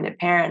the intended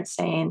parents,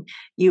 saying,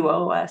 you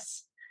owe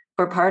us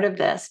for part of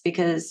this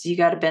because you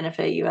got a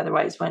benefit you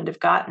otherwise wouldn't have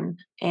gotten,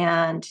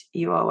 and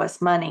you owe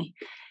us money.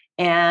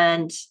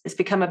 And it's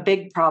become a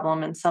big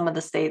problem in some of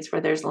the states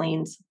where there's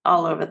liens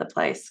all over the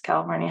place.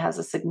 California has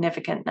a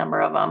significant number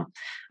of them.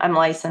 I'm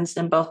licensed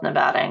in both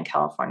Nevada and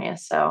California.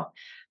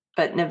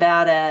 But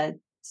Nevada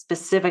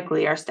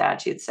specifically, our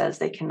statute says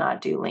they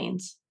cannot do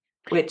liens,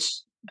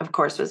 which of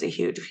course was a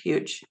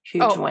huge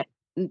Oh, win.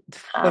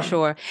 for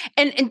sure.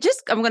 And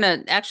just I'm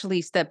gonna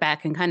actually step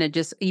back and kind of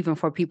just even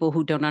for people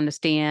who don't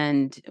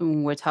understand,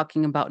 we're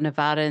talking about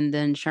Nevada and the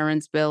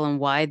insurance bill and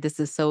why this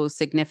is so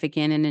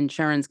significant in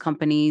insurance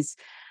companies.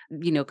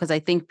 Because I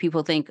think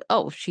people think,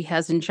 oh, she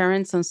has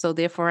insurance, and so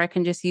therefore I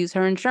can just use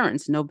her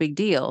insurance, no big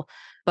deal.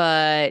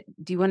 But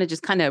do you want to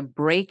just kind of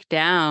break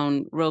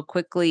down real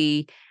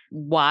quickly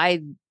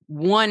why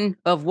one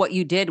of what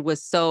you did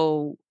was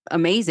so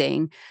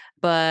amazing,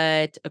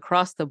 but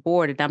across the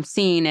board, and I'm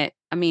seeing it.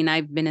 I mean,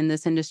 I've been in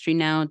this industry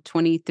now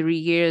 23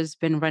 years,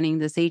 been running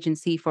this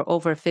agency for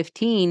over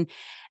 15,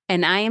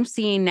 and I am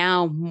seeing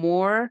now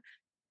more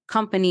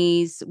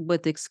companies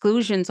with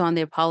exclusions on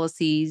their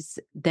policies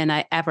than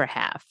I ever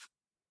have.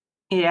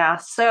 Yeah.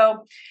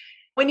 So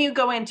when you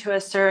go into a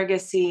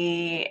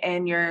surrogacy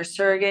and your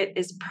surrogate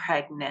is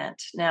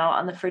pregnant, now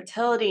on the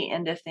fertility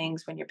end of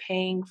things, when you're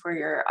paying for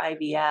your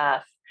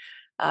IVF,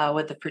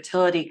 with the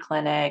fertility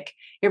clinic,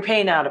 you're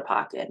paying out of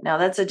pocket. Now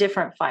that's a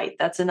different fight.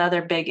 That's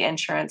another big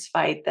insurance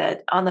fight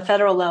that on the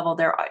federal level,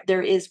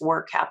 there is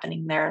work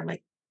happening there,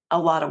 like a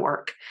lot of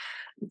work.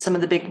 Some of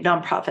the big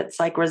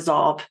nonprofits like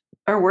Resolve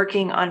are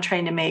working on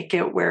trying to make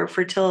it where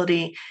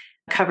fertility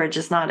coverage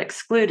is not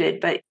excluded.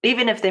 But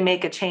even if they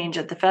make a change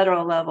at the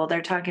federal level,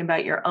 they're talking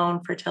about your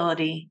own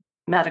fertility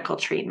medical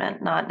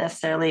treatment, not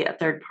necessarily a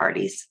third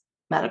party's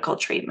medical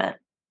treatment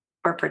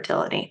for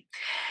fertility.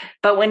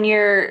 But when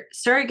your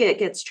surrogate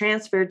gets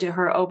transferred to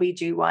her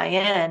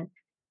OBGYN,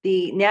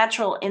 the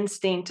natural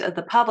instinct of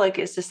the public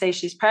is to say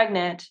she's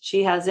pregnant,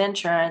 she has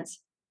insurance,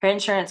 her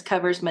insurance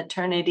covers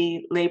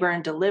maternity, labor,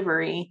 and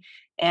delivery,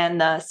 and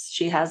thus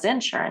she has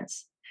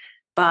insurance.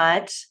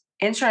 But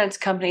insurance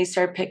companies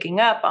started picking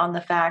up on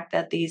the fact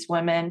that these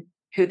women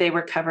who they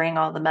were covering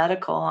all the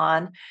medical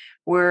on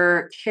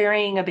were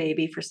carrying a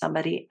baby for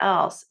somebody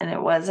else, and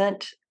it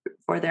wasn't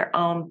for their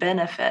own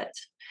benefit.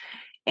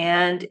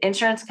 And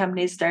insurance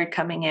companies started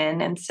coming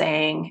in and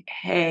saying,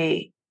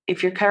 hey,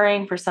 if you're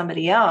caring for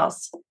somebody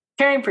else,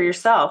 caring for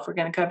yourself, we're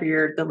going to cover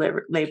your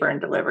labor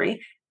and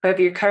delivery. But if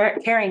you're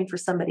caring for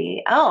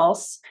somebody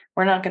else,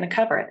 we're not going to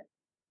cover it.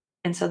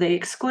 And so they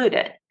exclude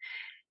it.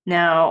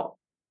 Now,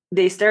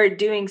 they started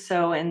doing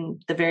so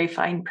in the very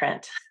fine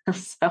print.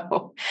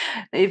 So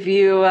if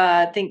you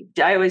think,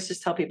 I always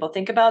just tell people,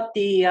 think about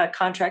the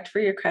contract for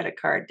your credit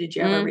card. Did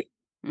you ever read?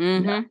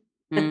 No.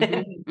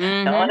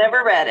 No one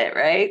ever read it,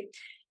 right?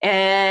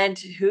 And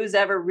who's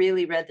ever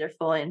really read their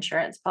full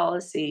insurance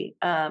policy?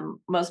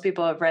 Most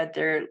people have read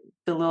the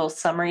little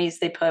summaries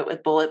they put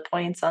with bullet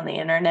points on the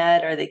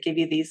internet, or they give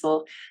you these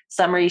little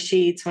summary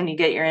sheets when you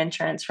get your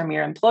insurance from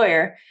your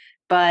employer.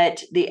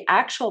 But the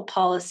actual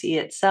policy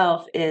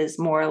itself is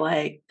more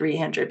like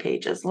 300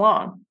 pages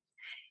long,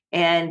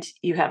 and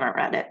you haven't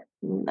read it.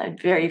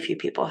 Very few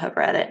people have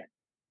read it.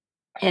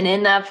 And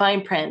in that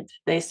fine print,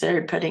 they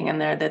started putting in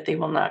there that they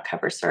will not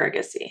cover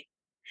surrogacy.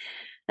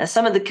 Now,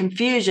 some of the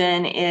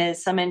confusion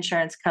is some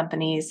insurance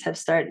companies have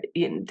started,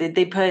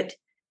 they put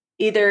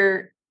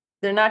either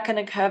they're not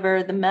going to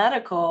cover the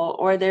medical,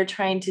 or they're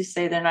trying to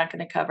say they're not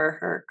going to cover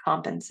her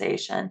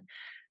compensation.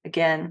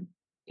 Again,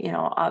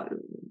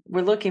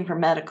 we're looking for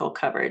medical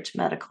coverage,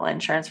 medical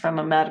insurance from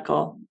a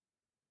medical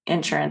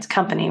insurance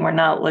company. We're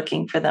not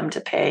looking for them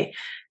to pay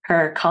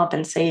her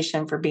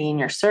compensation for being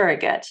your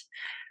surrogate.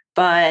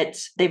 But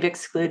they've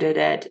excluded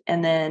it.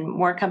 And then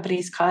more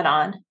companies caught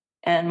on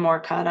and more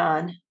caught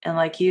on. And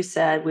like you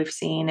said, we've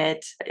seen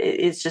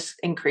it's just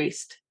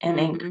increased and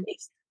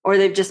increased. Or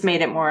they've just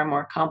made it more and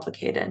more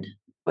complicated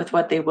with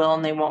what they will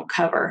and they won't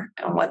cover,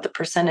 and what the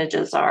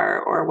percentages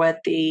are, or what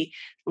the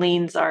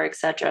liens are, et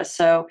cetera.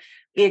 So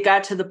it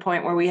got to the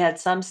point where we had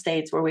some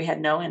states where we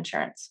had no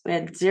insurance. We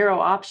had zero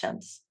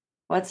options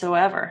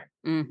whatsoever.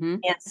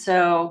 And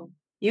so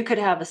you could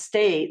have a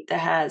state that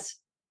has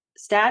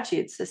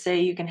statutes to say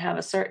you can have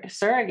a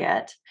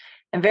surrogate,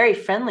 and very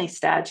friendly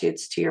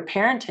statutes to your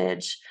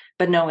parentage,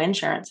 but no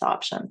insurance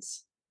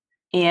options.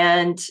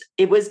 And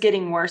it was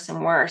getting worse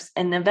and worse.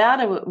 And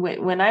Nevada,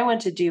 when I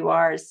went to do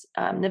ours,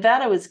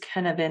 Nevada was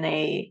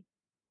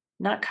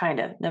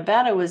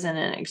Nevada was in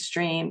an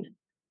extreme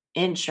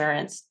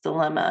insurance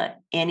dilemma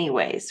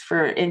anyways,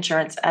 for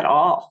insurance at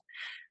all.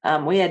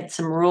 We had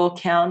some rural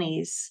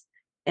counties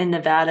in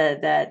Nevada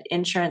that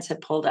insurance had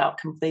pulled out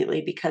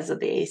completely because of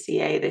the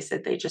ACA. They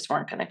said they just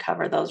weren't going to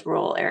cover those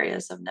rural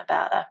areas of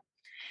Nevada.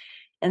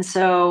 And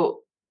so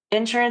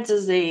insurance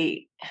is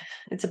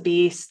it's a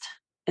beast.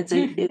 It's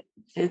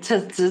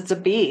a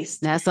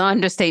beast. That's an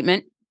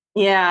understatement.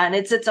 Yeah. And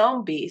it's its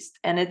own beast,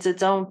 and it's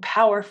its own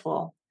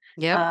powerful.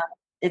 Yeah.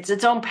 It's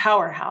its own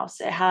powerhouse.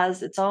 It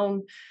has its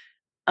own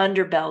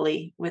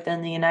underbelly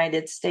within the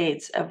United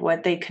States of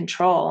what they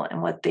control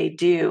and what they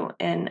do.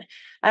 And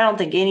I don't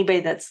think anybody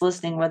that's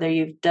listening, whether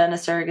you've done a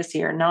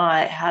surrogacy or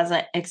not,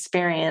 hasn't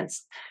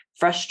experienced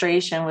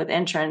frustration with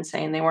insurance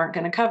saying they weren't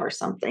going to cover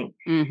something.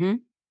 Mm-hmm.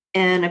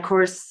 And of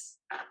course,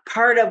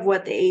 part of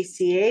what the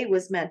ACA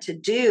was meant to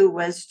do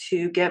was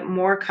to get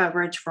more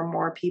coverage for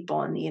more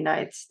people in the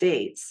United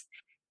States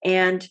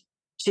and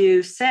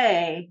to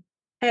say,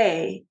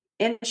 hey,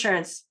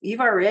 insurance, you've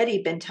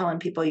already been telling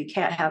people you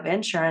can't have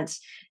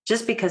insurance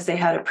just because they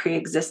had a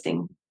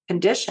pre-existing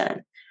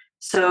condition.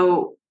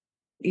 So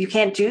you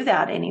can't do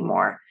that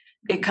anymore.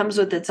 It comes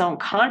with its own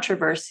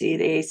controversy,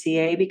 the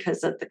ACA,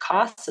 because of the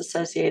costs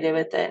associated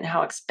with it and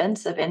how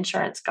expensive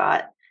insurance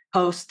got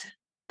post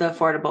the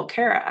Affordable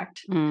Care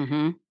Act.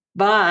 Mm-hmm.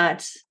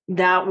 But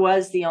that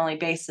was the only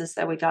basis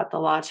that we got the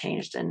law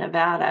changed in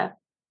Nevada.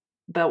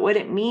 But what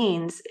it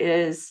means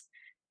is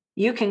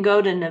you can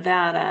go to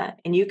Nevada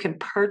and you can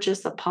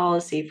purchase a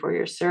policy for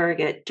your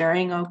surrogate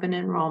during open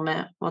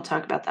enrollment. We'll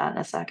talk about that in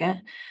a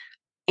second.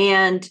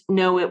 And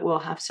know it will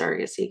have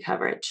surrogacy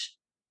coverage.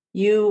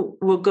 You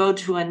will go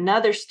to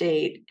another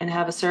state and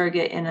have a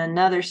surrogate in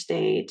another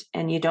state,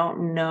 and you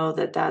don't know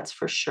that that's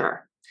for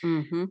sure.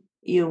 Mm-hmm.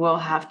 You will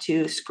have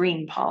to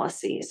screen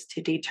policies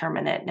to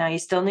determine it. Now, you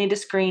still need to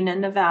screen in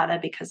Nevada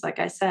because, like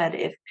I said,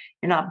 if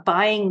you're not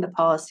buying the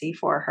policy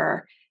for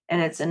her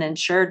and it's an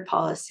insured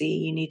policy,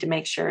 you need to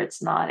make sure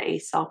it's not a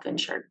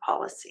self-insured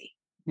policy.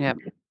 Yep.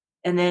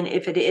 And then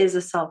if it is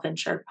a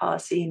self-insured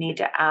policy, you need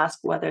to ask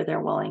whether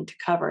they're willing to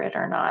cover it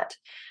or not.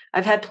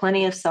 I've had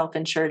plenty of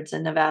self-insureds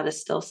in Nevada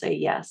still say,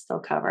 yes, they'll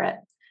cover it.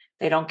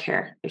 They don't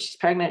care. If she's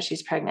pregnant,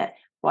 she's pregnant.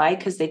 Why?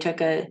 Because they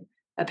took a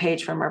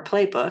page from her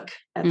playbook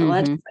at the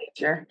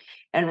legislature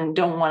and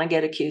don't want to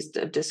get accused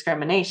of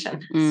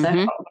discrimination.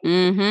 Mm-hmm. So,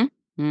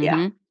 Mm-hmm.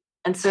 yeah.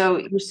 And so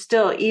you're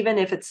still, even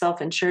if it's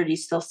self-insured, you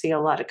still see a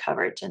lot of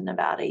coverage in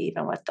Nevada,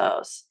 even with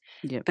those.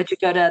 Yep. But you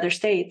go to other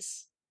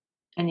states,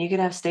 and you could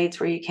have states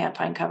where you can't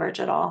find coverage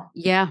at all.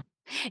 Yeah.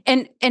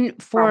 And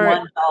For for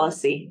one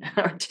policy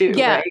or two,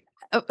 yeah, right?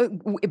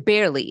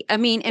 barely. I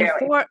mean, and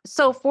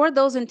Barely. for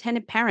those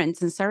intended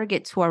parents and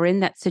surrogates who are in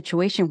that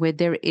situation where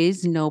there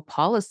is no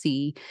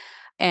policy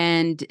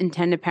and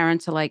intended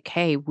parents are like,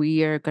 hey,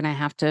 we are going to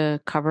have to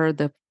cover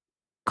the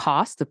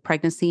cost of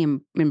pregnancy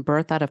and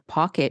birth out of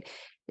pocket.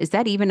 Is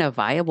that even a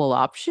viable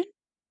option?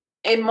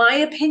 In my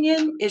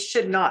opinion, it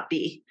should not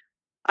be.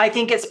 I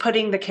think it's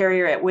putting the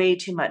carrier at way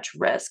too much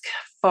risk,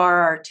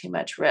 far too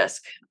much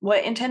risk.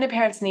 What intended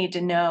parents need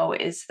to know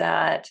is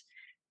that,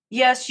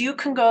 yes, you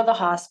can go to the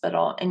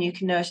hospital and you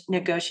can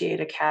negotiate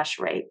a cash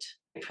rate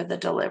for the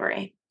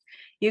delivery.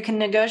 You can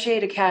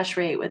negotiate a cash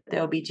rate with the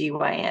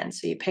OBGYN.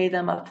 So you pay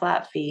them a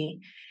flat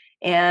fee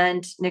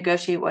and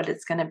negotiate what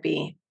it's going to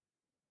be.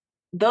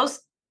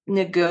 Those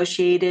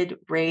negotiated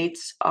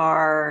rates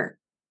are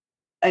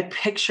a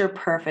picture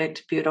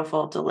perfect,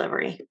 beautiful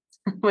delivery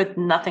with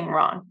nothing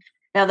wrong.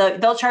 Now,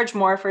 they'll charge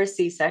more for a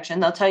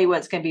C-section. They'll tell you what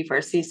it's going to be for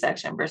a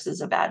C-section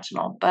versus a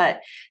vaginal, but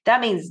that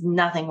means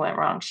nothing went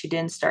wrong. She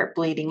didn't start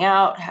bleeding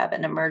out, have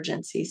an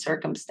emergency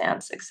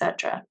circumstance,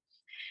 etc.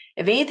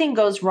 If anything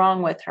goes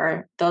wrong with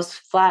her, those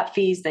flat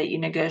fees that you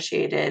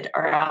negotiated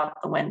are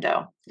out the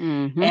window.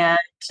 Mm-hmm. And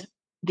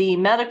the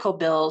medical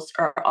bills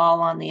are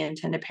all on the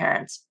intended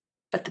parents.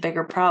 But the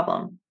bigger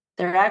problem,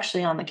 they're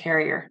actually on the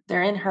carrier.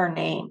 They're in her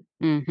name.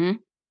 Mm-hmm.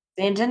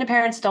 The intended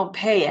parents don't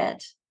pay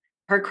it.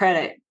 Her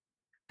credit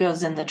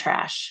goes in the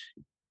trash.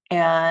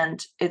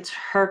 And it's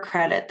her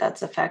credit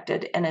that's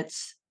affected. And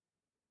it's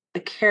the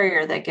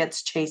carrier that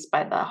gets chased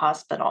by the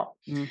hospital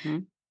Mm-hmm.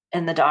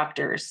 and the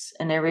doctors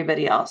and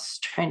everybody else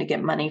trying to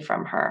get money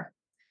from her.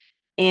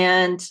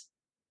 And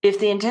if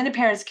the intended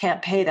parents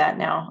can't pay that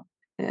now,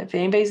 if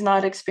anybody's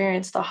not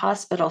experienced the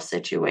hospital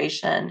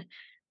situation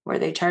where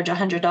they charge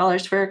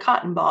 $100 for a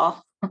cotton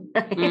ball,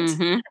 right?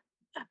 Mm-hmm.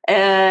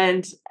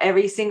 And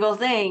every single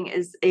thing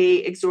is a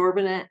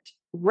exorbitant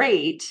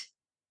rate,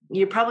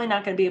 you're probably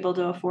not going to be able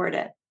to afford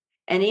it.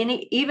 And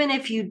even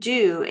if you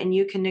do, and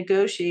you can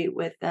negotiate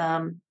with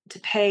them to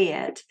pay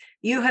it,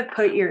 you have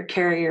put your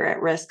carrier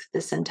at risk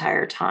this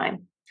entire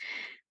time.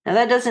 Now,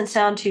 that doesn't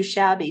sound too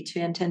shabby to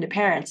intended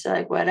parents. They're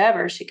like,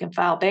 whatever, she can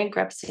file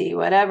bankruptcy,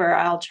 whatever,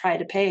 I'll try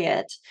to pay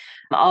it.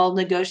 I'll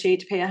negotiate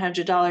to pay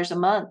 $100 a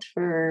month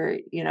for,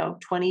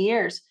 20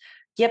 years.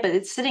 Yeah, but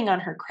it's sitting on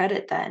her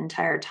credit that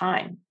entire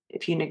time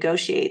if you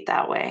negotiate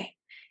that way.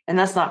 And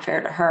that's not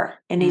fair to her.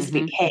 It needs to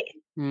be paid.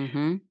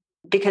 Mm-hmm.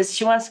 Because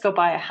she wants to go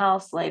buy a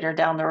house later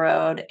down the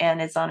road and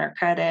it's on her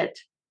credit.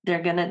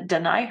 They're going to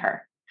deny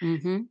her.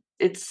 Mm-hmm.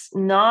 It's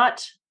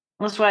not,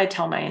 that's why I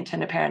tell my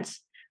intended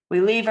parents,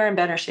 we leave her in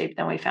better shape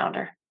than we found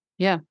her.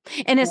 Yeah.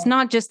 And it's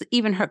not just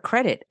even her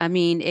credit. I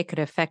mean, it could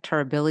affect her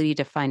ability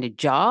to find a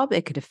job.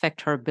 It could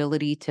affect her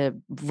ability to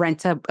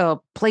rent a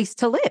place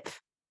to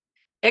live.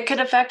 It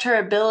could affect her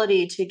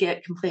ability to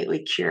get completely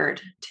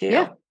cured too.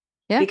 Yeah.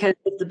 Yeah. Because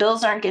if the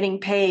bills aren't getting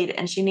paid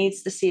and she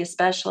needs to see a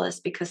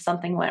specialist because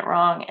something went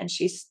wrong and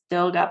she's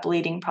still got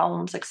bleeding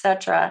problems,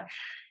 etc.,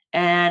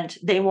 and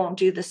they won't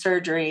do the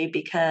surgery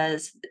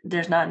because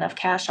there's not enough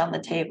cash on the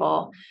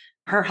table,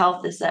 her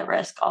health is at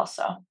risk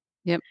also.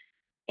 Yep.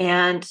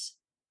 And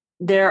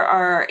there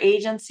are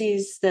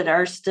agencies that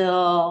are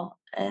still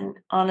and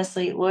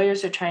honestly,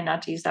 lawyers are trying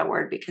not to use that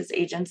word because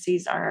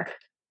agencies are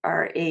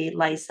a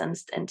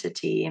licensed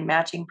entity, and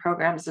matching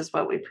programs is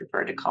what we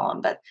prefer to call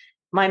them. But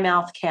my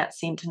mouth can't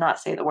seem to not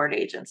say the word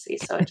agency,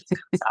 so it just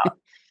comes out.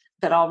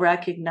 But I'll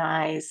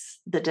recognize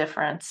the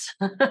difference.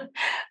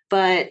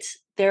 But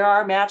there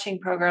are matching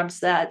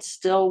programs that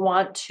still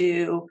want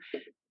to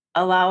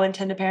allow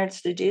intended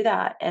parents to do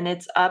that. And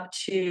it's up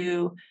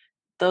to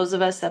those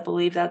of us that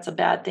believe that's a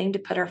bad thing to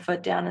put our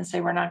foot down and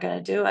say, we're not going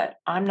to do it.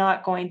 I'm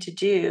not going to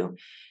do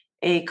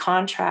a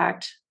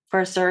contract for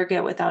a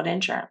surrogate without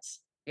insurance.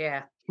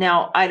 Yeah.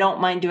 Now, I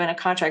don't mind doing a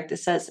contract that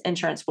says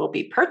insurance will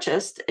be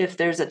purchased if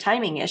there's a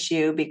timing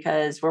issue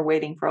because we're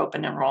waiting for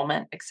open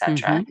enrollment, et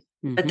cetera.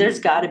 But there's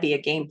got to be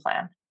a game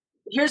plan.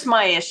 Here's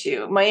my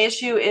issue. My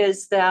issue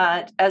is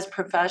that as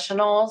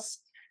professionals,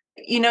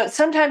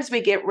 sometimes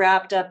we get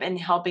wrapped up in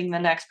helping the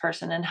next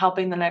person and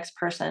helping the next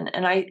person.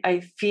 And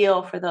I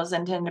feel for those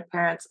intended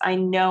parents. I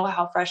know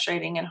how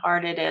frustrating and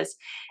hard it is.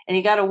 And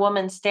you got a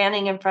woman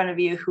standing in front of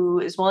you who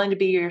is willing to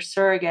be your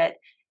surrogate,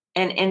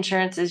 and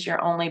insurance is your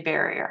only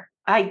barrier.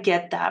 I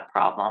get that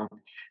problem.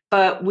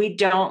 But we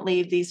don't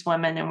leave these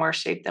women in worse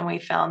shape than we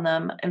found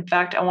them. In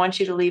fact, I want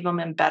you to leave them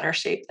in better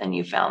shape than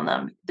you found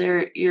them.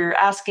 You're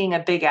asking a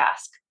big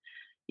ask.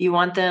 You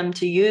want them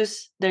to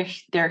use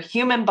their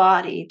human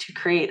body to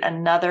create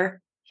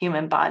another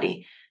human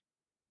body.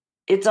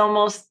 It's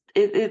almost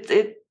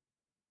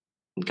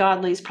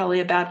godly is probably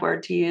a bad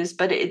word to use,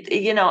 but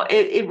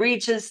it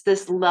reaches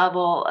this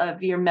level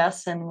of you're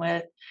messing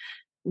with.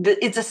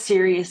 It's a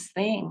serious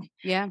thing.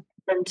 Yeah.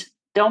 And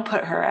don't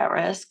put her at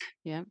risk.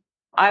 Yeah.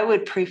 I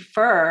would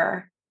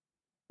prefer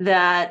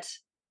that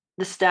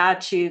the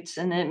statutes,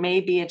 and it may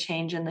be a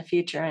change in the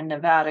future in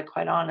Nevada,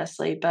 quite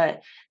honestly,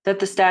 but that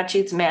the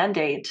statutes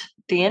mandate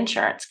the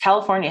insurance.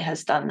 California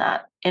has done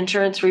that.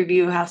 Insurance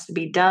review has to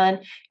be done.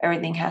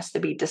 Everything has to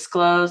be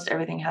disclosed.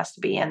 Everything has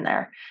to be in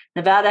there.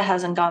 Nevada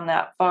hasn't gone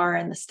that far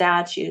in the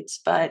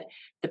statutes, but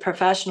the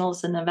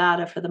professionals in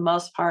Nevada, for the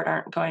most part,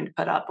 aren't going to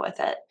put up with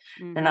it.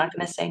 They're not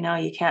going to say, no,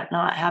 you can't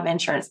not have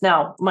insurance.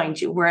 Now, mind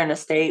you, we're in a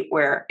state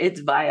where it's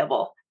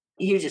viable.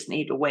 You just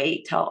need to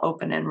wait till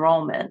open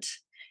enrollment.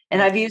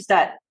 And I've used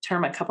that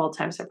term a couple of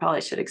times. I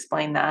probably should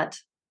explain that.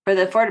 For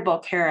the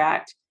Affordable Care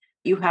Act,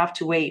 you have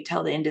to wait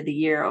till the end of the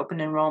year.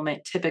 Open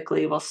enrollment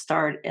typically will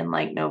start in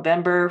like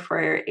November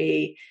for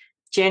a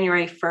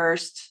January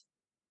 1st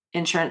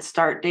insurance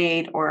start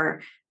date,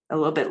 or a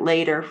little bit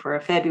later for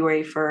a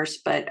February 1st.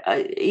 But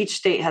each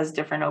state has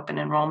different open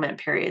enrollment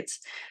periods.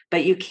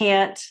 But you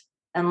can't,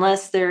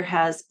 unless there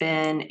has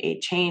been a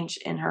change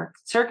in her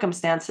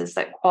circumstances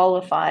that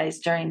qualifies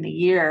during the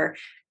year,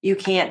 you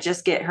can't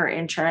just get her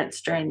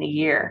insurance during the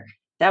year.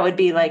 That would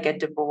be like a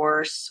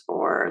divorce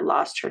or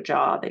lost her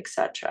job,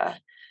 etc.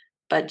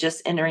 But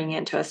just entering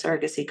into a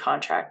surrogacy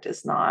contract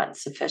is not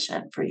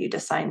sufficient for you to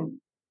sign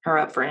her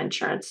up for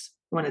insurance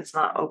when it's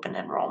not open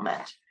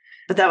enrollment.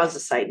 But that was a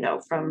side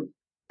note from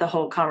the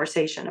whole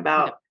conversation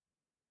about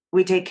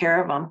we take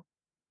care of them.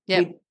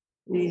 Yep.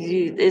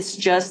 It's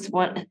just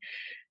one.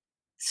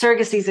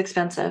 Surrogacy is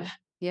expensive.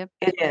 Yep.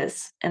 It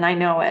is. And I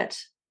know it.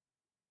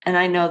 And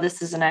I know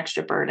this is an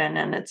extra burden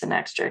and it's an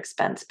extra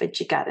expense, but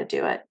you got to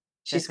do it.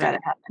 She's got to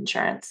have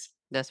insurance.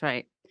 That's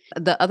right.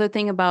 The other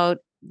thing about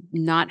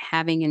not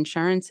having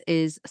insurance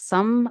is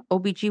some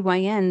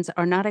OBGYNs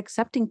are not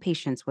accepting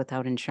patients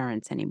without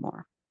insurance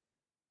anymore.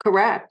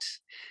 Correct.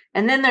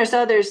 And then there's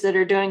others that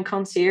are doing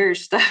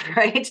concierge stuff,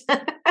 right?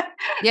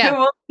 Yeah. Who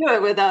won't do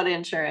it without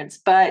insurance.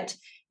 But,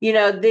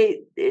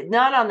 they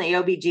not on the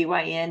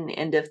OBGYN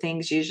end of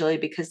things usually,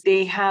 because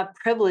they have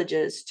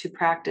privileges to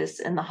practice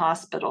in the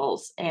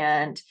hospitals,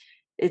 and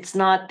it's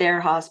not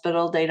their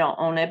hospital. They don't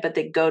own it, but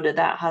they go to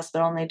that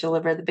hospital and they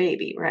deliver the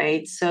baby,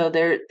 right? So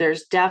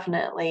there's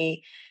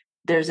definitely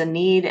there's a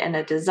need and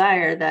a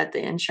desire that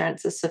the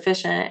insurance is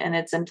sufficient and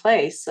it's in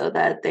place so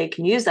that they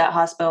can use that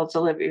hospital to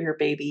deliver your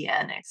baby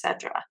in, et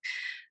cetera.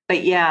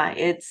 But yeah,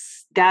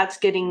 that's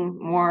getting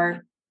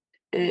more,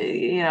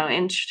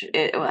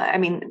 I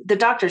mean, the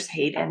doctors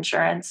hate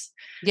insurance.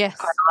 Yes.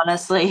 Quite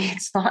honestly,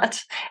 it's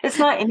not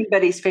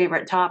anybody's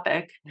favorite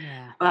topic.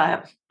 Yeah.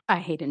 But I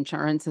hate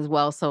insurance as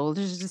well. So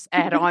let's just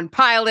add on,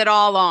 pile it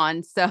all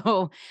on.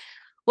 So,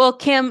 well,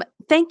 Kim,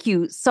 thank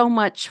you so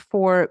much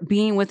for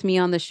being with me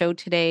on the show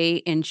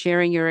today and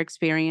sharing your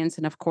experience.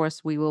 And of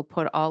course, we will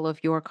put all of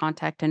your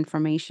contact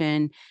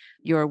information,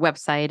 your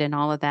website, and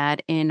all of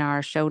that in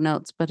our show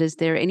notes. But is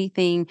there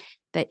anything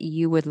that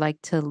you would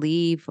like to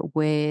leave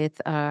with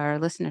our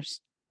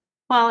listeners?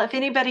 Well, if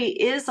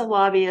anybody is a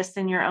lobbyist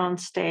in your own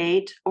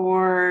state,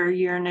 or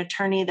you're an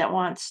attorney that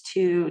wants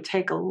to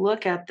take a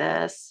look at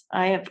this,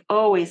 I have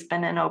always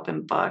been an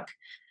open book.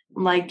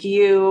 Like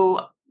you,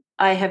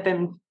 I have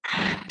been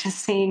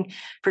practicing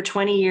for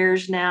 20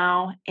 years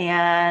now,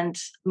 and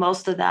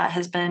most of that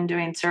has been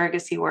doing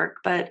surrogacy work.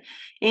 But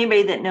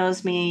anybody that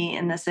knows me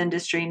in this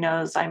industry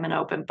knows I'm an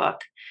open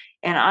book.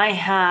 And I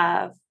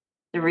have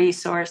the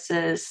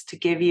resources to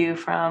give you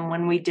from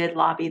when we did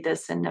lobby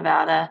this in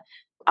Nevada,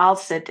 I'll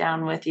sit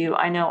down with you.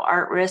 I know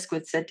Art Risk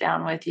would sit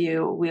down with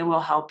you. We will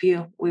help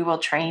you. We will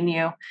train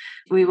you.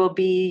 We will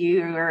be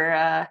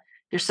your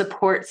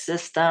support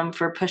system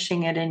for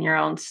pushing it in your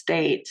own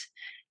state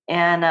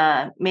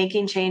and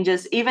making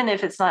changes. Even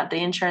if it's not the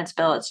insurance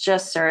bill, it's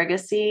just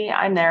surrogacy.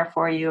 I'm there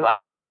for you.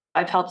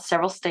 I've helped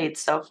several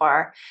states so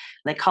far.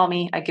 They call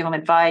me. I give them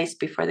advice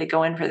before they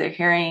go in for their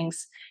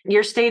hearings.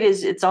 Your state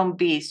is its own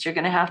beast. You're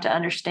going to have to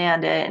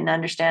understand it and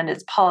understand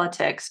its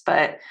politics,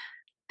 but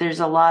there's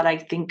a lot I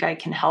think I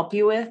can help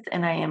you with,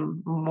 and I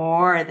am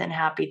more than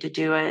happy to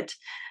do it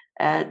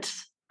at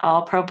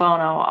all pro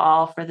bono,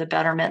 all for the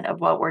betterment of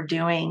what we're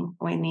doing.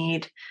 We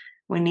need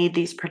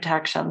these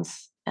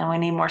protections, and we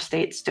need more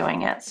states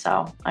doing it.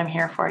 So I'm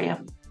here for you.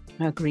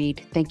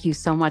 Agreed. Thank you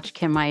so much,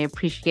 Kim. I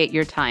appreciate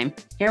your time.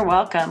 You're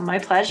welcome. My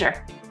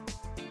pleasure.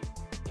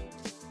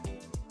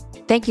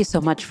 Thank you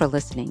so much for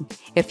listening.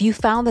 If you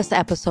found this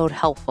episode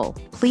helpful,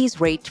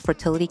 please rate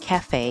Fertility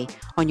Cafe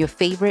on your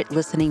favorite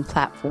listening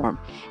platform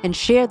and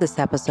share this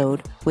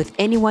episode with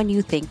anyone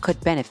you think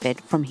could benefit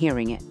from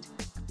hearing it.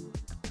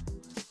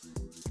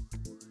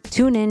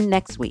 Tune in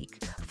next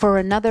week for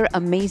another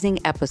amazing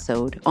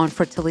episode on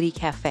Fertility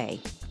Cafe.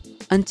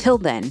 Until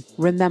then,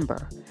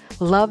 remember,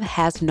 love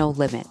has no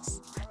limits.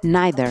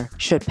 Neither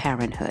should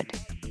parenthood.